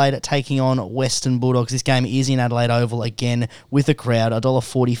Port Adelaide taking on Western Bulldogs. This game is in Adelaide Oval again with a crowd.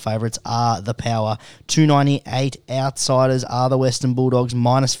 $1.40 favourites are the power. $2.98 outsiders are the Western Bulldogs.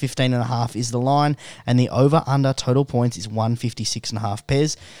 Minus 15.5 is the line. And the over-under total points is 156.5.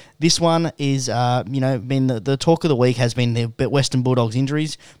 Pez. This one is, been the talk of the week has been the Western Bulldogs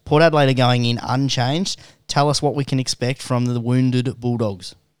injuries. Port Adelaide are going in unchanged. Tell us what we can expect from the wounded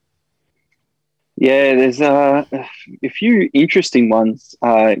Bulldogs. Yeah, there's a few interesting ones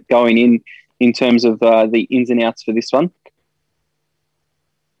going in terms of the ins and outs for this one.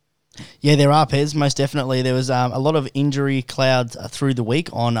 Yeah, there are, Pez, most definitely. There was a lot of injury clouds through the week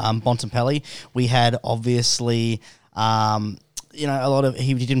on Bontempelli. We had, obviously, a lot of...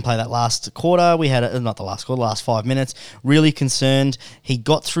 He didn't play that last quarter. We had... not the last quarter, last 5 minutes. Really concerned. He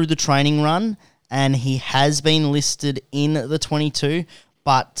got through the training run, and he has been listed in the 22,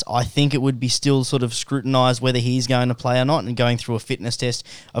 but I think it would be still sort of scrutinised whether he's going to play or not and going through a fitness test.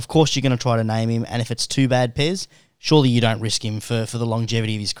 Of course, you're going to try to name him, and if it's too bad, Pez, surely you don't risk him for the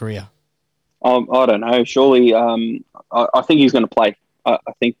longevity of his career. I don't know. Surely, I think he's going to play. I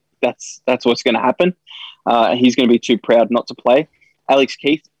think that's what's going to happen. He's going to be too proud not to play. Alex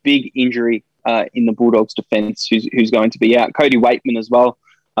Keith, big injury in the Bulldogs' defence, who's going to be out. Cody Waitman as well,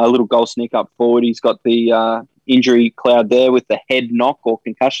 a little goal sneak up forward. He's got the injury cloud there with the head knock or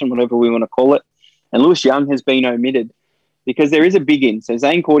concussion, whatever we want to call it. And Lewis Young has been omitted because there is a big in. So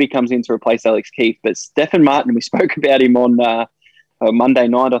Zane Cordy comes in to replace Alex Keith, but Stephen Martin, we spoke about him on Monday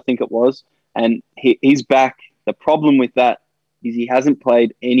night, I think it was, and he's back. The problem with that is he hasn't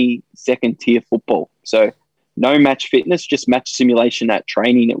played any second-tier football. So no match fitness, just match simulation at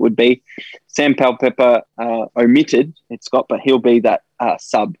training it would be. Sam Palpepper omitted, it's Scott, but he'll be that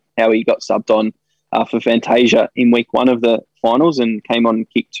sub, how he got subbed on for Fantasia in week 1 of the finals and came on and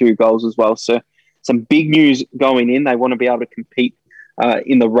kicked 2 goals as well. So some big news going in. They want to be able to compete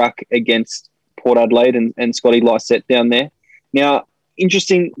in the ruck against Port Adelaide and Scotty Lysette down there. Now,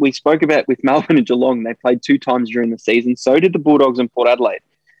 interesting, we spoke about with Melbourne and Geelong. They played 2 times during the season. So did the Bulldogs and Port Adelaide.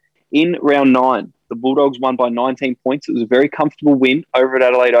 In round 9, the Bulldogs won by 19 points. It was a very comfortable win over at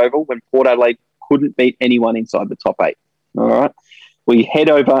Adelaide Oval when Port Adelaide couldn't beat anyone inside the top 8. All right. We head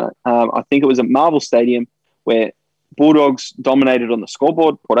over, I think it was at Marvel Stadium, where Bulldogs dominated on the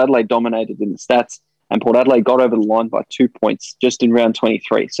scoreboard, Port Adelaide dominated in the stats, and Port Adelaide got over the line by 2 points just in round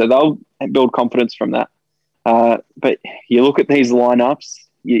 23. So they'll build confidence from that. But you look at these lineups,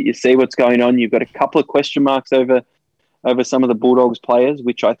 you see what's going on. You've got a couple of question marks over some of the Bulldogs players,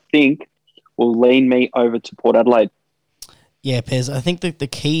 which I think will lean me over to Port Adelaide. Yeah, Pez, I think the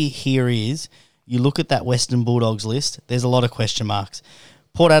key here is you look at that Western Bulldogs list, there's a lot of question marks.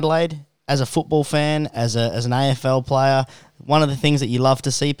 Port Adelaide, as a football fan, as an AFL player, one of the things that you love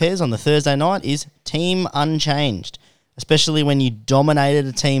to see, Pez, on the Thursday night is team unchanged, especially when you dominated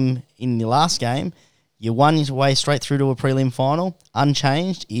a team in the last game. You won your way straight through to a prelim final.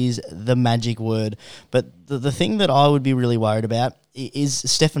 Unchanged is the magic word. But the thing that I would be really worried about is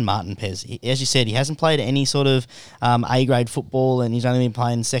Stefan Martin, Pez. As you said, he hasn't played any sort of A-grade football, and he's only been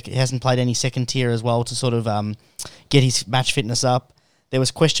playing he hasn't played any second tier as well to sort of get his match fitness up. There was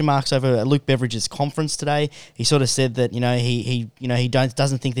question marks over Luke Beveridge's conference today. He sort of said that he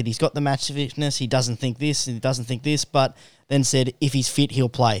doesn't think that he's got the match fitness. He doesn't think this and he doesn't think this, but then said if he's fit he'll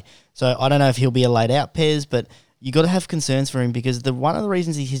play. So I don't know if he'll be a laid out Pez, but you got to have concerns for him because one of the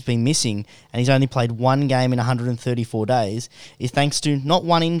reasons he's been missing and he's only played one game in 134 days is thanks to not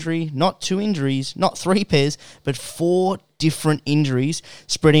one injury, not 2 injuries, not 3 Pez, but 4 different injuries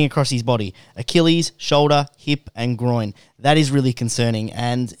spreading across his body. Achilles, shoulder, hip, and groin. That is really concerning.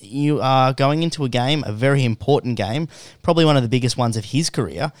 And you are going into a game, a very important game, probably one of the biggest ones of his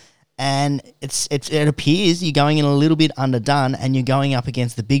career. And it appears you're going in a little bit underdone and you're going up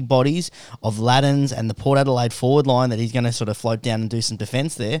against the big bodies of Laddins and the Port Adelaide forward line that he's going to sort of float down and do some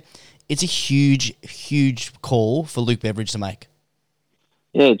defence there. It's a huge, huge call for Luke Beveridge to make.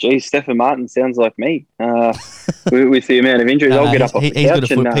 Yeah, geez, Stefan Martin sounds like me with the amount of injuries. I'll get up off the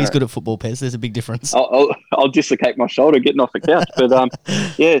couch. He's good at football, Pez. There's a big difference. I'll dislocate my shoulder getting off the couch.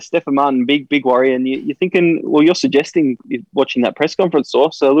 But, yeah, Stefan Martin, big worry. And you're thinking, well, you're suggesting, watching that press conference,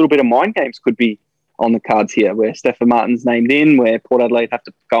 Source, a little bit of mind games could be on the cards here, where Stefan Martin's named in, where Port Adelaide have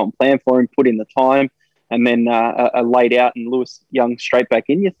to go and plan for him, put in the time, and then are laid out and Lewis Young straight back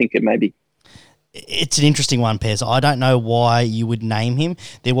in, you're thinking maybe. It's an interesting one, Pez. I don't know why you would name him.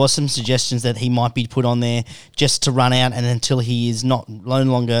 There was some suggestions that he might be put on there just to run out and until he is no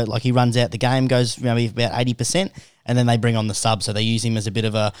longer, like he runs out the game, goes maybe about 80%, and then they bring on the sub. So they use him as a bit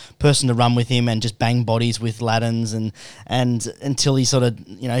of a person to run with him and just bang bodies with Laddins and until he's sort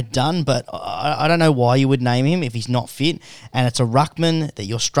of, done. But I don't know why you would name him if he's not fit. And it's a ruckman that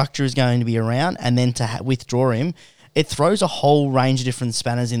your structure is going to be around, and then to withdraw him, it throws a whole range of different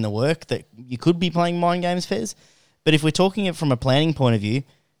spanners in the work that you could be playing mind games, Fez. But if we're talking it from a planning point of view,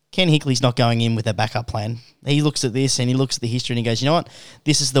 Ken Hickley's not going in with a backup plan. He looks at this and he looks at the history and he goes, you know what?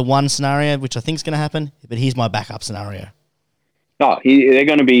 This is the one scenario which I think is going to happen, but here's my backup scenario. No, they're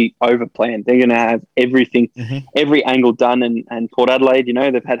going to be over-planned. They're going to have everything, every angle done. And Port Adelaide,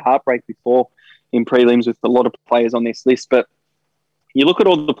 they've had heartbreak before in prelims with a lot of players on this list. But you look at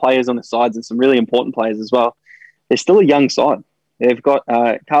all the players on the sides and some really important players as well. They're still a young side. They've got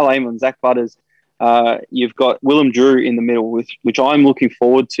Carl Amon, Zach Butters. You've got Willem Drew in the middle, which I'm looking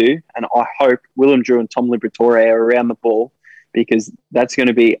forward to. And I hope Willem Drew and Tom Liberatore are around the ball because that's going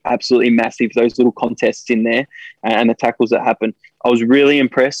to be absolutely massive, those little contests in there and the tackles that happen. I was really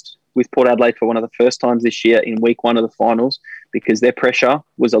impressed with Port Adelaide for one of the first times this year in week 1 of the finals because their pressure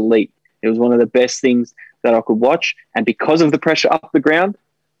was elite. It was one of the best things that I could watch. And because of the pressure up the ground,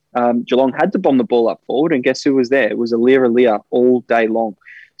 Geelong had to bomb the ball up forward, and guess who was there? It was Aliir all day long.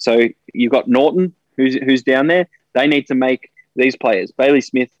 So you've got Norton, who's down there. They need to make these players, Bailey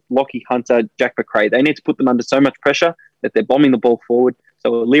Smith, Lockie Hunter, Jack McRae, they need to put them under so much pressure that they're bombing the ball forward.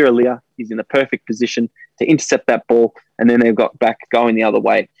 So Aliir is in the perfect position to intercept that ball, and then they've got back going the other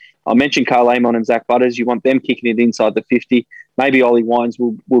way. I mentioned Carl Amon and Zach Butters. You want them kicking it inside the 50. Maybe Ollie Wines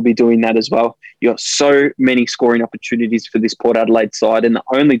will be doing that as well. You've got so many scoring opportunities for this Port Adelaide side, and the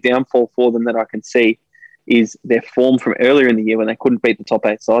only downfall for them that I can see is their form from earlier in the year when they couldn't beat the top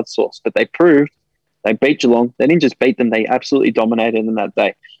 8 side Source. But they proved they beat Geelong. They didn't just beat them, they absolutely dominated them that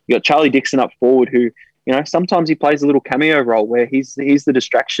day. You got Charlie Dixon up forward who, sometimes he plays a little cameo role where he's the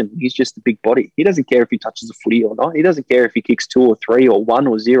distraction. He's just the big body. He doesn't care if he touches a footy or not. He doesn't care if he kicks 2 or 3 or 1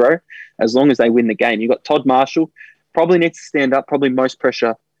 or 0, as long as they win the game. You got Todd Marshall, probably needs to stand up, probably most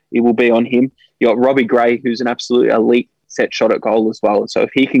pressure it will be on him. You got Robbie Gray, who's an absolute elite set shot at goal as well. So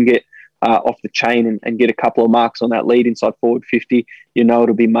if he can get off the chain and get a couple of marks on that lead inside forward 50,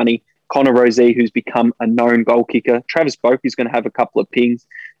 it'll be money. Connor Rosey, who's become a known goal kicker. Travis Boak is going to have a couple of pings.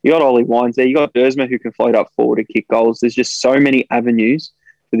 You got Ollie Wines there. You got Dersma, who can float up forward and kick goals. There's just so many avenues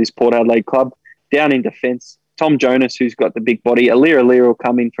for this Port Adelaide club. Down in defence, Tom Jonas, who's got the big body. Alira will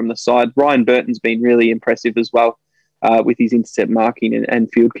come in from the side. Ryan Burton's been really impressive as well with his intercept marking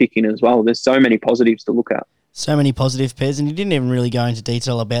and field kicking as well. There's so many positives to look at. So many positive pairs, and you didn't even really go into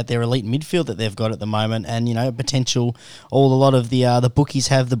detail about their elite midfield that they've got at the moment, and potential. A lot of the bookies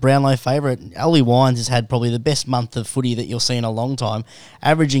have the Brownlow favourite. Ollie Wines has had probably the best month of footy that you'll see in a long time,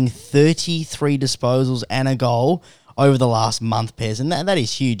 averaging 33 disposals and a goal over the last month, pairs, and that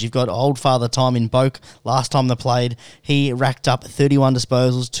is huge. You've got old father time in Boak. Last time they played, he racked up 31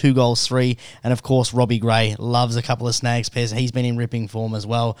 disposals, 2 goals, 3, and of course Robbie Gray loves a couple of snags, pairs. He's been in ripping form as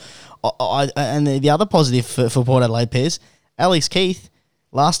well. And the other positive for Port Adelaide, pairs, Alex Keith.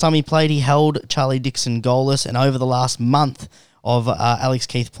 Last time he played, he held Charlie Dixon goalless, and over the last month of Alex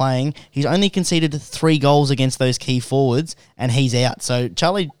Keith playing, he's only conceded 3 goals against those key forwards, and he's out. So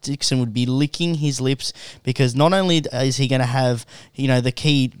Charlie Dixon would be licking his lips, because not only is he going to have the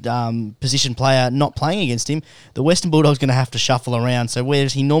key position player not playing against him, the Western Bulldogs going to have to shuffle around. So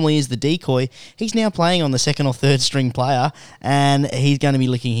whereas he normally is the decoy, he's now playing on the second or third string player, and he's going to be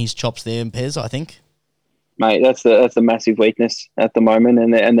licking his chops there, Pez, I think. Mate, that's a massive weakness at the moment,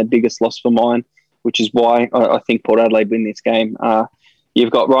 and the biggest loss for mine, which is why I think Port Adelaide win this game. You've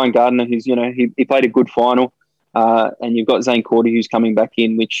got Ryan Gardner, who's, he played a good final, and you've got Zane Cordy, who's coming back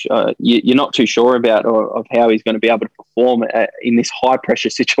in, which you're not too sure about of how he's going to be able to perform in this high-pressure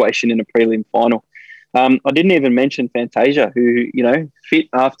situation in a prelim final. I didn't even mention Fantasia, who, fit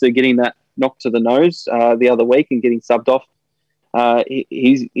after getting that knock to the nose the other week and getting subbed off.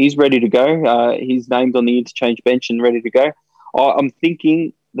 He's ready to go. He's named on the interchange bench and ready to go. I'm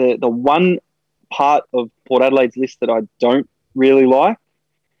thinking the one part of Port Adelaide's list that I don't really like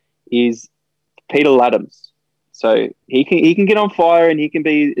is Peter Laddams. So he can get on fire, and he can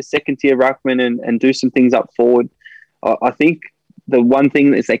be a second tier ruckman and do some things up forward. I think the one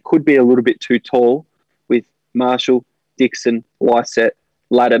thing is they could be a little bit too tall with Marshall, Dixon, Lysett,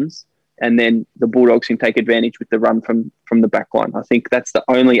 Laddams, and then the Bulldogs can take advantage with the run from the back line. I think that's the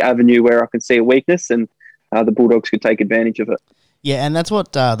only avenue where I can see a weakness, and the Bulldogs could take advantage of it. Yeah, and that's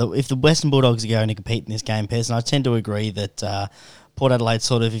what, if the Western Bulldogs are going to compete in this game, Pearson, I tend to agree that Port Adelaide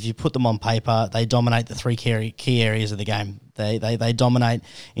sort of, if you put them on paper, they dominate the 3 key areas of the game. They dominate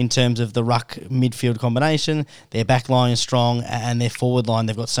in terms of the ruck midfield combination, their back line is strong, and their forward line,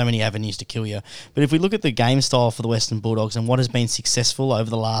 they've got so many avenues to kill you. But if we look at the game style for the Western Bulldogs and what has been successful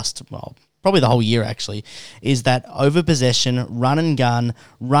over the last, probably the whole year actually, is that over possession, run and gun,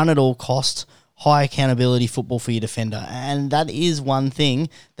 run at all costs, high accountability football for your defender. And that is one thing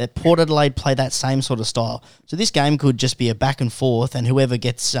that Port Adelaide play that same sort of style. So this game could just be a back and forth, and whoever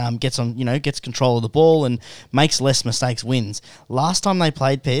gets control of the ball and makes less mistakes wins. Last time they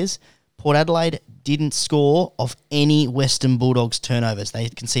played, pairs, Port Adelaide didn't score off any Western Bulldogs turnovers. They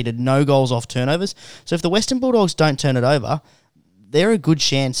conceded no goals off turnovers. So if the Western Bulldogs don't turn it over, they're a good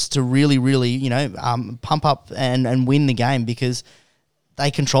chance to really, really, pump up and win the game, because they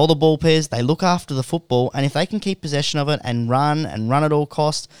control the ball, pairs, they look after the football, and if they can keep possession of it and run at all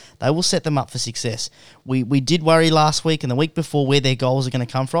costs, they will set them up for success. We did worry last week and the week before where their goals are going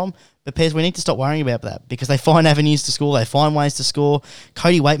to come from, but pairs, we need to stop worrying about that, because they find avenues to score, they find ways to score.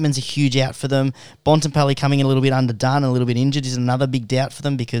 Cody Waitman's a huge out for them. Bontempelli coming in a little bit underdone, a little bit injured, is another big doubt for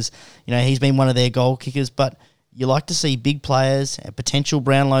them, because he's been one of their goal kickers. But you like to see big players, potential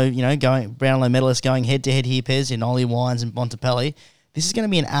Brownlow medalists going head to head here, pairs, in Ollie Wines and Bontempelli. This is going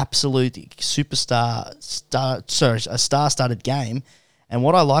to be an absolute star-studded game. And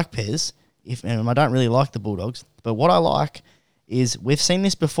what I like, Pez, and I don't really like the Bulldogs, but what I like is we've seen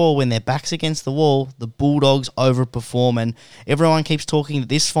this before when their back's against the wall, the Bulldogs overperform. And everyone keeps talking that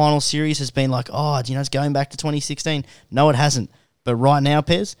this final series has been like, it's going back to 2016. No, it hasn't. But right now,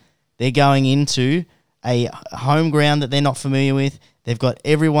 Pez, they're going into a home ground that they're not familiar with. They've got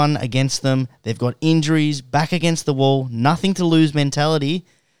everyone against them. They've got injuries, back against the wall, nothing to lose mentality.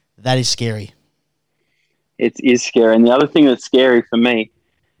 That is scary. It is scary. And the other thing that's scary for me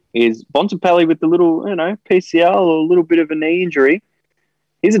is Bontempelli with the little, PCL or a little bit of a knee injury.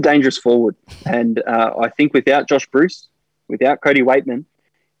 He's a dangerous forward. And I think without Josh Bruce, without Cody Waitman,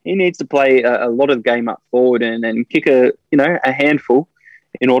 he needs to play a lot of the game up forward and kick a handful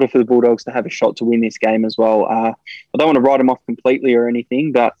in order for the Bulldogs to have a shot to win this game as well. I don't want to write them off completely or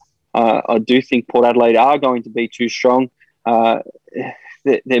anything, but I do think Port Adelaide are going to be too strong.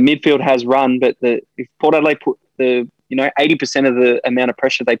 their midfield has run, but if Port Adelaide put 80% of the amount of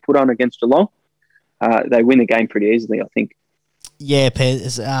pressure they put on against Geelong, they win the game pretty easily, I think. Yeah,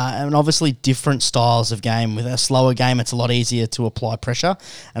 Pez, and obviously different styles of game. With a slower game, it's a lot easier to apply pressure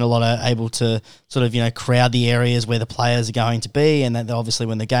and a lot able to sort of, crowd the areas where the players are going to be, and that obviously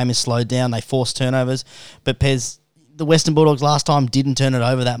when the game is slowed down, they force turnovers. But Pez, the Western Bulldogs last time didn't turn it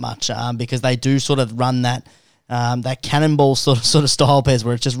over that much because they do sort of run that cannonball sort of style, Pez,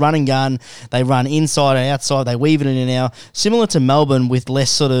 where it's just run and gun. They run inside and outside. They weave it in and out, similar to Melbourne with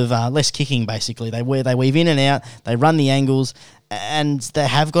less less kicking. Basically, they weave in and out. They run the angles, and they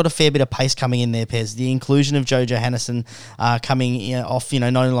have got a fair bit of pace coming in there, Pez. The inclusion of Joe Johannesson coming off, no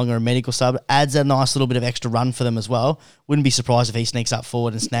longer a medical sub, adds a nice little bit of extra run for them as well. Wouldn't be surprised if he sneaks up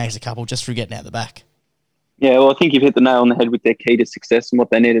forward and snags a couple just through getting out the back. Yeah, well, I think you've hit the nail on the head with their key to success and what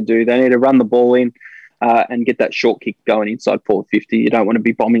they need to do. They need to run the ball in and get that short kick going inside forward 50. You don't want to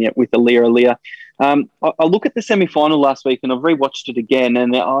be bombing it with Alia. I look at the semi-final last week and I've rewatched it again,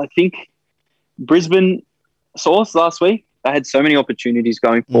 and I think Brisbane Source last week, they had so many opportunities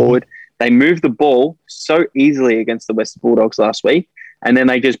going forward. They moved the ball so easily against the Western Bulldogs last week, and then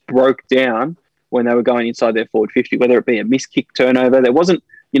they just broke down when they were going inside their forward 50, whether it be a missed kick turnover. There wasn't,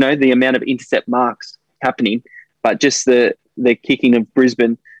 the amount of intercept marks happening, but just the kicking of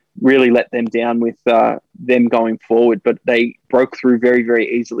Brisbane really let them down with them going forward. But they broke through very, very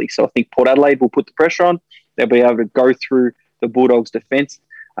easily. So I think Port Adelaide will put the pressure on. They'll be able to go through the Bulldogs' defence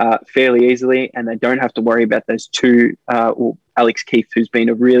fairly easily, and they don't have to worry about those two. Alex Keith, who's been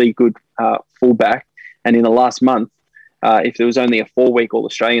a really good fullback, and in the last month, if there was only a 4-week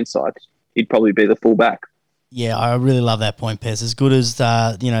All-Australian side, he'd probably be the fullback. Yeah, I really love that point, Pez. As good as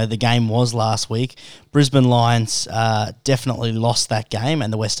the game was last week, Brisbane Lions definitely lost that game,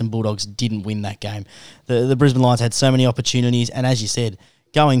 and the Western Bulldogs didn't win that game. The Brisbane Lions had so many opportunities, and as you said,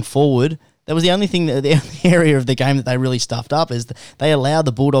 going forward, that was the only area of the game that they really stuffed up, is they allowed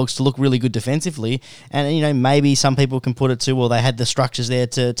the Bulldogs to look really good defensively. And, maybe some people can put it to, well, they had the structures there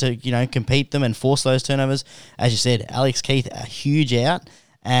to compete them and force those turnovers. As you said, Alex Keith, a huge out,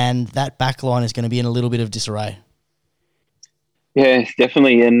 and that back line is going to be in a little bit of disarray. Yeah,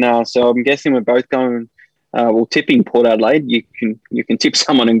 definitely. And so I'm guessing we're both going, tipping Port Adelaide. You can tip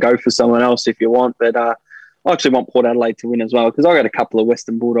someone and go for someone else if you want, but I actually want Port Adelaide to win as well, because I got a couple of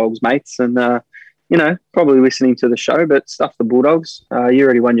Western Bulldogs mates and, probably listening to the show, but stuff the Bulldogs. You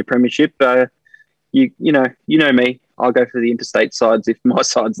already won your premiership. You know me. I'll go for the interstate sides if my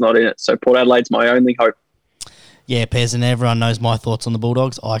side's not in it. So Port Adelaide's my only hope. Yeah, Pez, and everyone knows my thoughts on the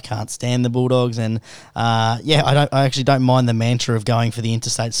Bulldogs. I can't stand the Bulldogs, and I actually don't mind the mantra of going for the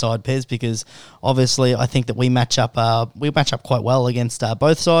interstate side, Pez, because obviously I think that we match up quite well against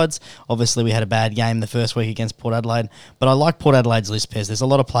both sides. Obviously, we had a bad game the first week against Port Adelaide, but I like Port Adelaide's list, Pez. There's a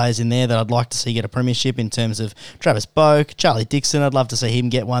lot of players in there that I'd like to see get a premiership, in terms of Travis Boak, Charlie Dixon. I'd love to see him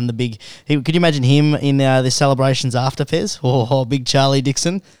get one. Could you imagine him in the celebrations after, Pez? Oh, big Charlie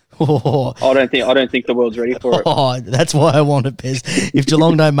Dixon. Oh. I don't think the world's ready for it. Oh, that's why I want it, Pez. If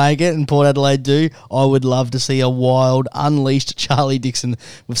Geelong don't make it and Port Adelaide do, I would love to see a wild, unleashed Charlie Dixon.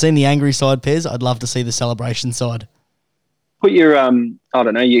 We've seen the angry side, Pez. I'd love to see the celebration side. Put your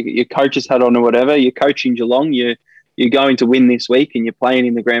your coach's hat on or whatever. You're coaching Geelong. You're going to win this week, and you're playing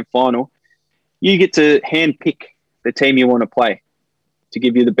in the grand final. You get to hand pick the team you want to play to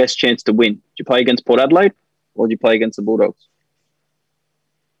give you the best chance to win. Do you play against Port Adelaide, or do you play against the Bulldogs?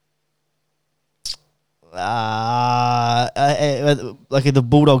 Like the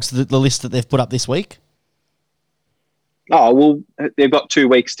Bulldogs, the list that they've put up this week. Oh, well, they've got 2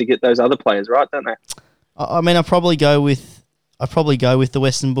 weeks to get those other players, right, don't they? I mean, I'd probably go with the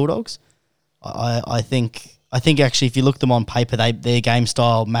Western Bulldogs. I think actually, if you look them on paper, their game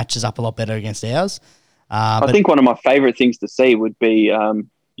style matches up a lot better against ours. I think one of my favourite things to see would be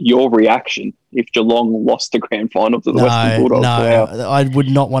your reaction if Geelong lost the grand final to the Western Bulldogs. No, I would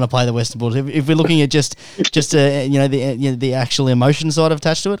not want to play the Western Bulldogs. If we're looking at just the actual emotion side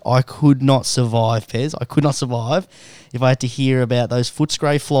attached to it, I could not survive, Pez. I could not survive if I had to hear about those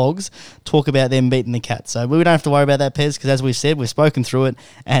Footscray flogs talk about them beating the Cats. So we don't have to worry about that, Pez, because as we've said, we've spoken through it,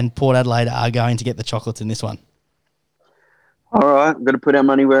 and Port Adelaide are going to get the chocolates in this one. All right, I'm going to put our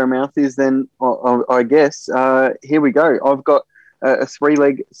money where our mouth is then, I guess. Here we go. I've got a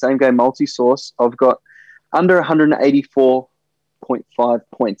 3-leg same-game multi-source. I've got under 184.5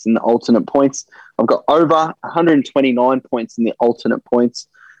 points in the alternate points. I've got over 129 points in the alternate points.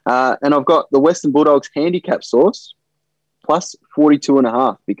 And I've got the Western Bulldogs handicap source plus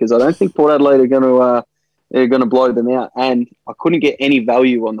 42.5, because I don't think Port Adelaide are going to blow them out. And I couldn't get any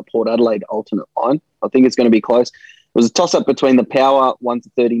value on the Port Adelaide alternate line. I think it's going to be close. was a toss-up between the Power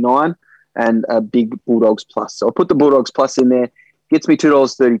 1-39 and a big Bulldogs Plus. So I put the Bulldogs Plus in there. Gets me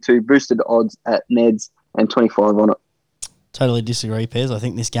 $2.32, boosted odds at Neds, and 25 on it. Totally disagree, Pez. I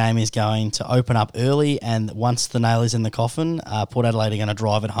think this game is going to open up early, and once the nail is in the coffin, Port Adelaide are going to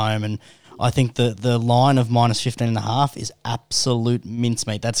drive it home. And I think the line of minus 15.5 is absolute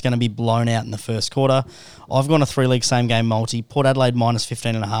mincemeat. That's going to be blown out in the first quarter. I've gone a 3-leg same-game multi. Port Adelaide minus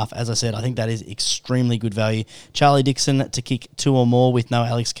 15.5. As I said, I think that is extremely good value. Charlie Dixon to kick 2 or more with no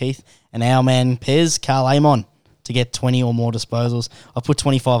Alex Keith. And our man, Pez, Karl Amon, to get 20 or more disposals. I put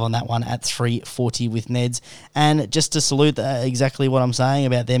 25 on that one at 3.40 with Neds. And just to salute exactly what I'm saying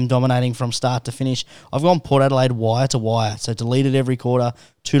about them dominating from start to finish, I've gone Port Adelaide wire to wire. So deleted every quarter,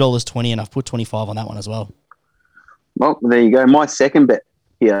 $2.20, and I've put 25 on that one as well. Well, there you go. My second bet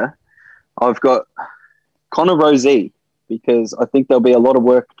here, I've got Connor Rozee, because I think there'll be a lot of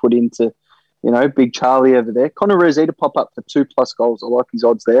work put into, Big Charlie over there. Connor Rozee to pop up for 2+ goals. I like his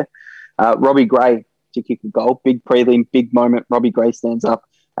odds there. Robbie Gray to kick a goal. Big prelim, big moment. Robbie Gray stands up.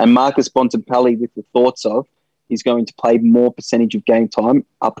 And Marcus Bontempelli, with the thoughts of he's going to play more percentage of game time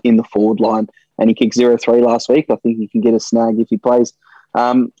up in the forward line. And he kicked 0-3 last week. I think he can get a snag if he plays.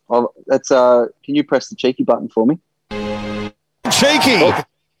 Can you press the cheeky button for me? Cheeky! Oh,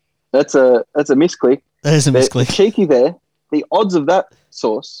 that's a misclick. That is a misclick. The cheeky there. The odds of that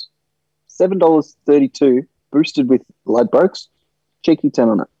source, $7.32, boosted with Ladbrokes. Cheeky 10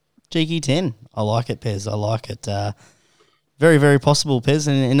 on it. Cheeky 10. I like it, Pez. I like it. Very, very possible, Pez.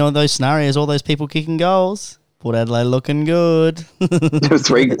 And in all those scenarios, all those people kicking goals, Port Adelaide looking good.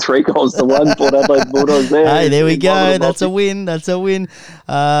 three goals to 1. Port Adelaide Bulldogs there. Hey, there we go. That's a win.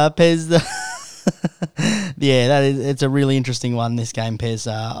 Pez. It's a really interesting one, this game, Pez.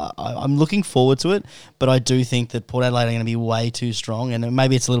 I'm looking forward to it, but I do think that Port Adelaide are going to be way too strong, and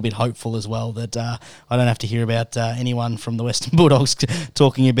maybe it's a little bit hopeful as well that I don't have to hear about anyone from the Western Bulldogs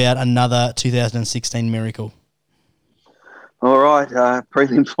talking about another 2016 miracle. All right,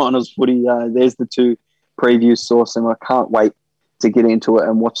 prelim finals footy. There's the 2 preview source, and I can't wait to get into it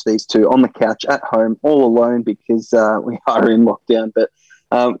and watch these 2 on the couch at home, all alone, because we are in lockdown. But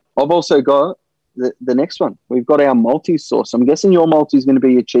I've also got the next one. We've got our multi-source. I'm guessing your multi is going to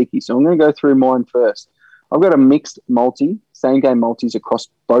be your cheeky, so I'm going to go through mine first. I've got a mixed multi, same-game multis across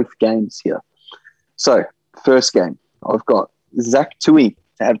both games here. So, first game, I've got Zach Tui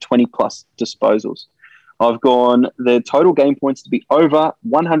to have 20+ disposals. I've gone the total game points to be over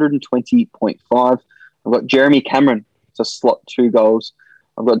 120.5. I've got Jeremy Cameron to slot 2 goals.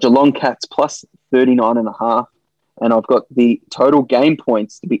 I've got Geelong Cats plus 39.5. And I've got the total game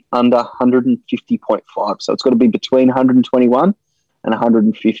points to be under 150.5. So it's got to be between 121 and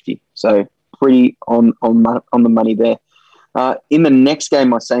 150. So pretty on the money there. In the next game,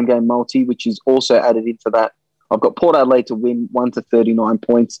 my same game multi, which is also added into that, I've got Port Adelaide to win 1-39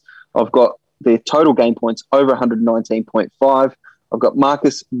 points. I've got the total game points over 119.5. I've got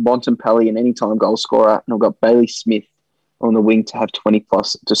Marcus Bontempelli, an anytime goal scorer, and I've got Bailey Smith on the wing to have 20+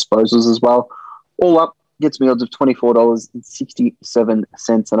 disposals as well. All up, gets me odds of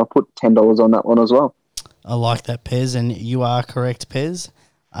 $24.67, and I'll put $10 on that one as well. I like that, Pez, and you are correct, Pez.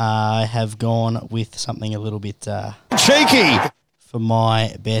 I have gone with something a little bit cheeky for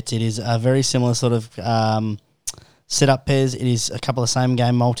my bet. It is a very similar sort of setup, Pez. It is a couple of same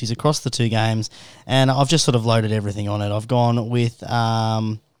game multis across the 2 games, and I've just sort of loaded everything on it. I've gone with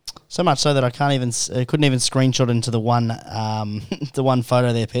so much so that I couldn't even screenshot into the one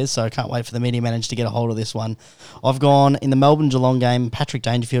photo there, Pez, so I can't wait for the media manager to get a hold of this one. I've gone in the Melbourne-Geelong game, Patrick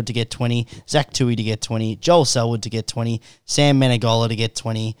Dangerfield to get 20, Zach Tui to get 20, Joel Selwood to get 20, Sam Menegola to get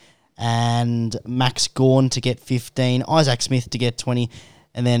 20, and Max Gawn to get 15, Isaac Smith to get 20,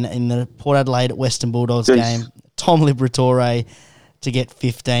 and then in the Port Adelaide Western Bulldogs game, Tom Liberatore to get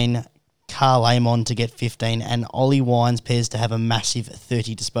 15, Karl Amon to get 15, and Ollie Wines, Pez, to have a massive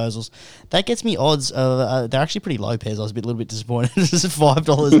 30 disposals. That gets me odds of, they're actually pretty low, Pez. I was a little bit disappointed. This is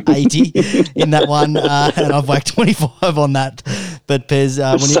 $5.80 in that one, and I've whacked 25 on that. But Pez,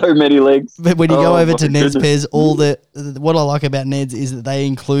 many legs. But when you go over to Neds, Pez, what I like about Neds is that they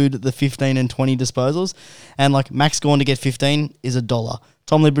include the 15 and 20 disposals, and like Max Gawn to get 15 is $1.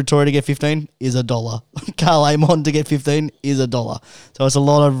 Tom Liberatore to get 15 is $1. Karl Amon to get 15 is $1. So it's a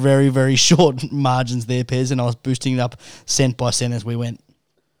lot of very, very short margins there, Pez, and I was boosting it up cent by cent as we went.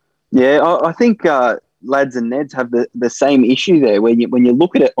 Yeah, I think lads and Neds have the same issue there. When you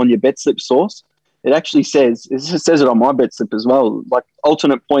look at it on your bet slip source, it actually says it on my bet slip as well. Like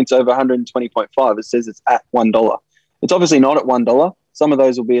alternate points over 120.5, it says it's at $1. It's obviously not at $1. Some of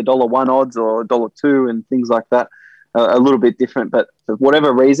those will be $1 odds or $2 and things like that. a little bit different. But for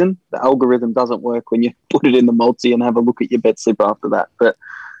whatever reason, the algorithm doesn't work when you put it in the multi and have a look at your bet slip after that. But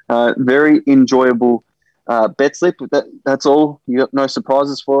very enjoyable bet slip. That's all. You got no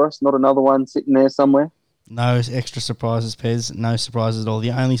surprises for us? Not another one sitting there somewhere? No extra surprises, Pez. No surprises at all.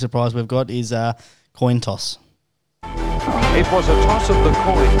 The only surprise we've got is coin toss. It was a toss of the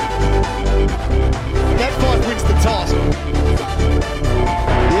coin. That 5 wins the toss.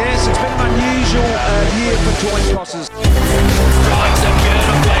 Yes, it's been an unusual year for coin tosses.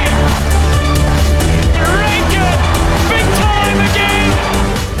 Big time again!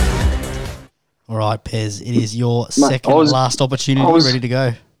 All right, Pez. It is your second last opportunity. Ready to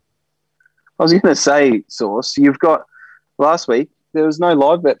go. I was going to say, Sauce, you've got last week, there was no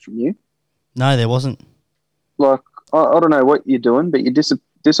live bet from you. No, there wasn't. Like, I don't know what you're doing, but you're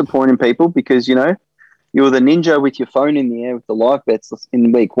disappointing people because, you know, you were the ninja with your phone in the air with the live bets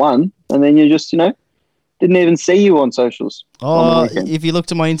in week 1, and then you just, you know, didn't even see you on socials. Oh, if you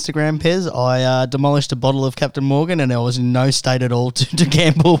looked at my Instagram, Pez, I demolished a bottle of Captain Morgan, and I was in no state at all to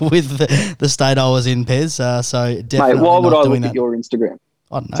gamble with the state I was in, Pez. So definitely. Mate, why would I look that. at your Instagram?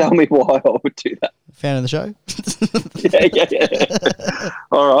 I don't know. Tell me why I would do that. Fan of the show. Yeah.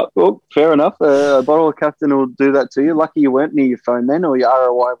 All right. Well, fair enough. A bottle of Captain will do that to you. Lucky you weren't near your phone then, or your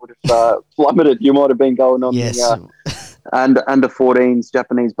ROI would have plummeted. You might have been going on the under 14s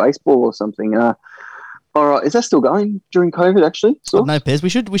Japanese baseball or something. All right. Is that still going during COVID, actually? No, Pez. We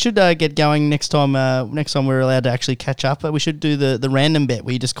should get going next time. Next time we're allowed to actually catch up. We should do the random bet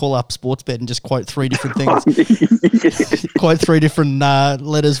where you just call up Sportsbet and just quote 3 different things. Quote 3 different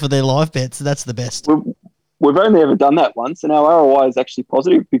letters for their live bets. That's the best. We've only ever done that once, and our ROI is actually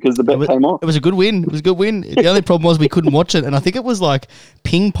positive because the bet came off. It was a good win. The only problem was we couldn't watch it, and I think it was like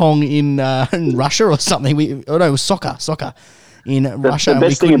ping pong in Russia or something. It was soccer in Russia. The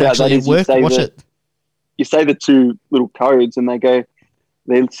best thing about that is watch it. You say the 2 little codes, and they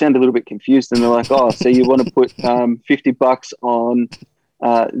sound a little bit confused, and they're like, "Oh, so you want to put $50 on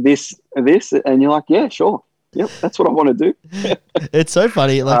this?" And you're like, "Yeah, sure." Yep, that's what I want to do. It's so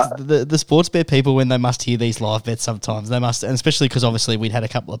funny. Like the sports bet people, when they must hear these live bets, sometimes they must, and especially because obviously we'd had a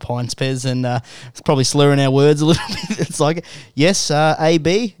couple of pints, Pez, and it's probably slurring our words a little bit. It's like, yes,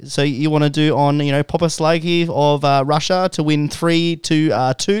 AB. So you want to do on, Poposlaghi of Russia to win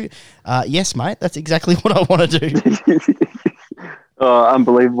 3-2. Yes, mate, that's exactly what I want to do.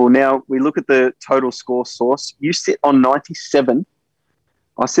 Unbelievable. Now we look at the total score Source. You sit on 97.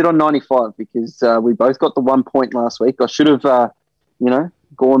 I sit on 95 because we both got the 1 point last week. I should have,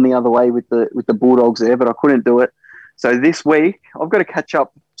 gone the other way with the Bulldogs there, but I couldn't do it. So this week I've got to catch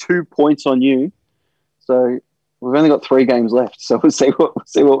up 2 points on you. So we've only got 3 games left. So we'll see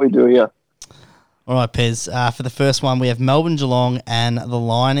what we do here. All right, Pez. For the first one, we have Melbourne Geelong, and the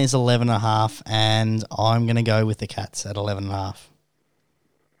line is 11.5, and I'm going to go with the Cats at 11.5.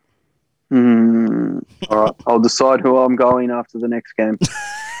 All right, I'll decide who I'm going after the next game.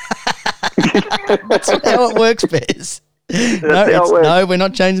 That's not how it works, Pez. No, we're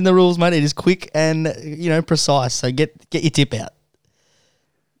not changing the rules, mate. It is quick and precise. So get your tip out.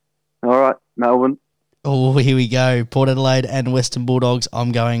 All right, Melbourne. Oh, here we go. Port Adelaide and Western Bulldogs.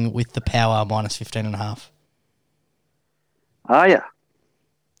 I'm going with the Power minus 15.5. Ah, yeah.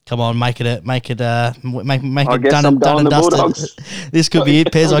 Come on, make it done I'm and going the dusted. Bulldogs. This could be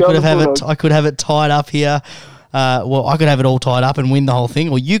it, Pez. I could have it tied up here. I could have it all tied up and win the whole thing,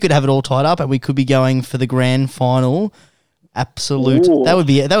 or you could have it all tied up, and we could be going for the grand final. Absolute. Ooh. That would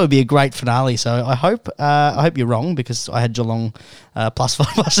be a great finale. So I hope you're wrong, because I had Geelong plus 5,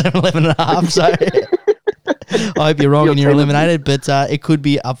 plus 7, 11.5. So I hope you're wrong and you're eliminated, but it could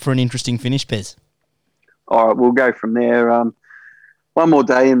be up for an interesting finish, Pez. All right, we'll go from there. One more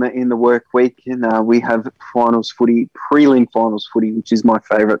day in the work week, and we have finals footy, prelim finals footy, which is my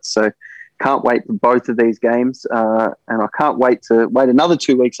favourite. So can't wait for both of these games, and I can't wait another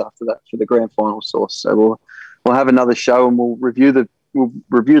 2 weeks after that for the grand final Source. So we'll have another show, and we'll review the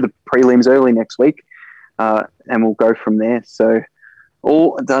prelims early next week, and we'll go from there. So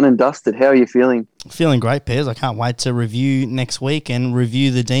all done and dusted. How are you feeling? Feeling great, Pez. I can't wait to review next week and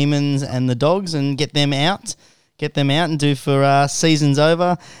review the Demons and the Dogs and get them out and do for season's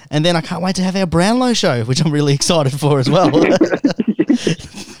over. And then I can't wait to have our Brownlow show, which I'm really excited for as well.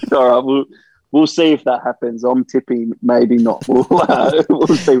 All right, we'll see if that happens. I'm tipping maybe not. We'll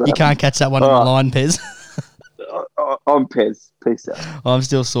see what You can't catch that one on the line, Pez. I'm Pez. Peace out. I'm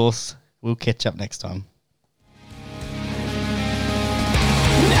still Sauce. We'll catch up next time.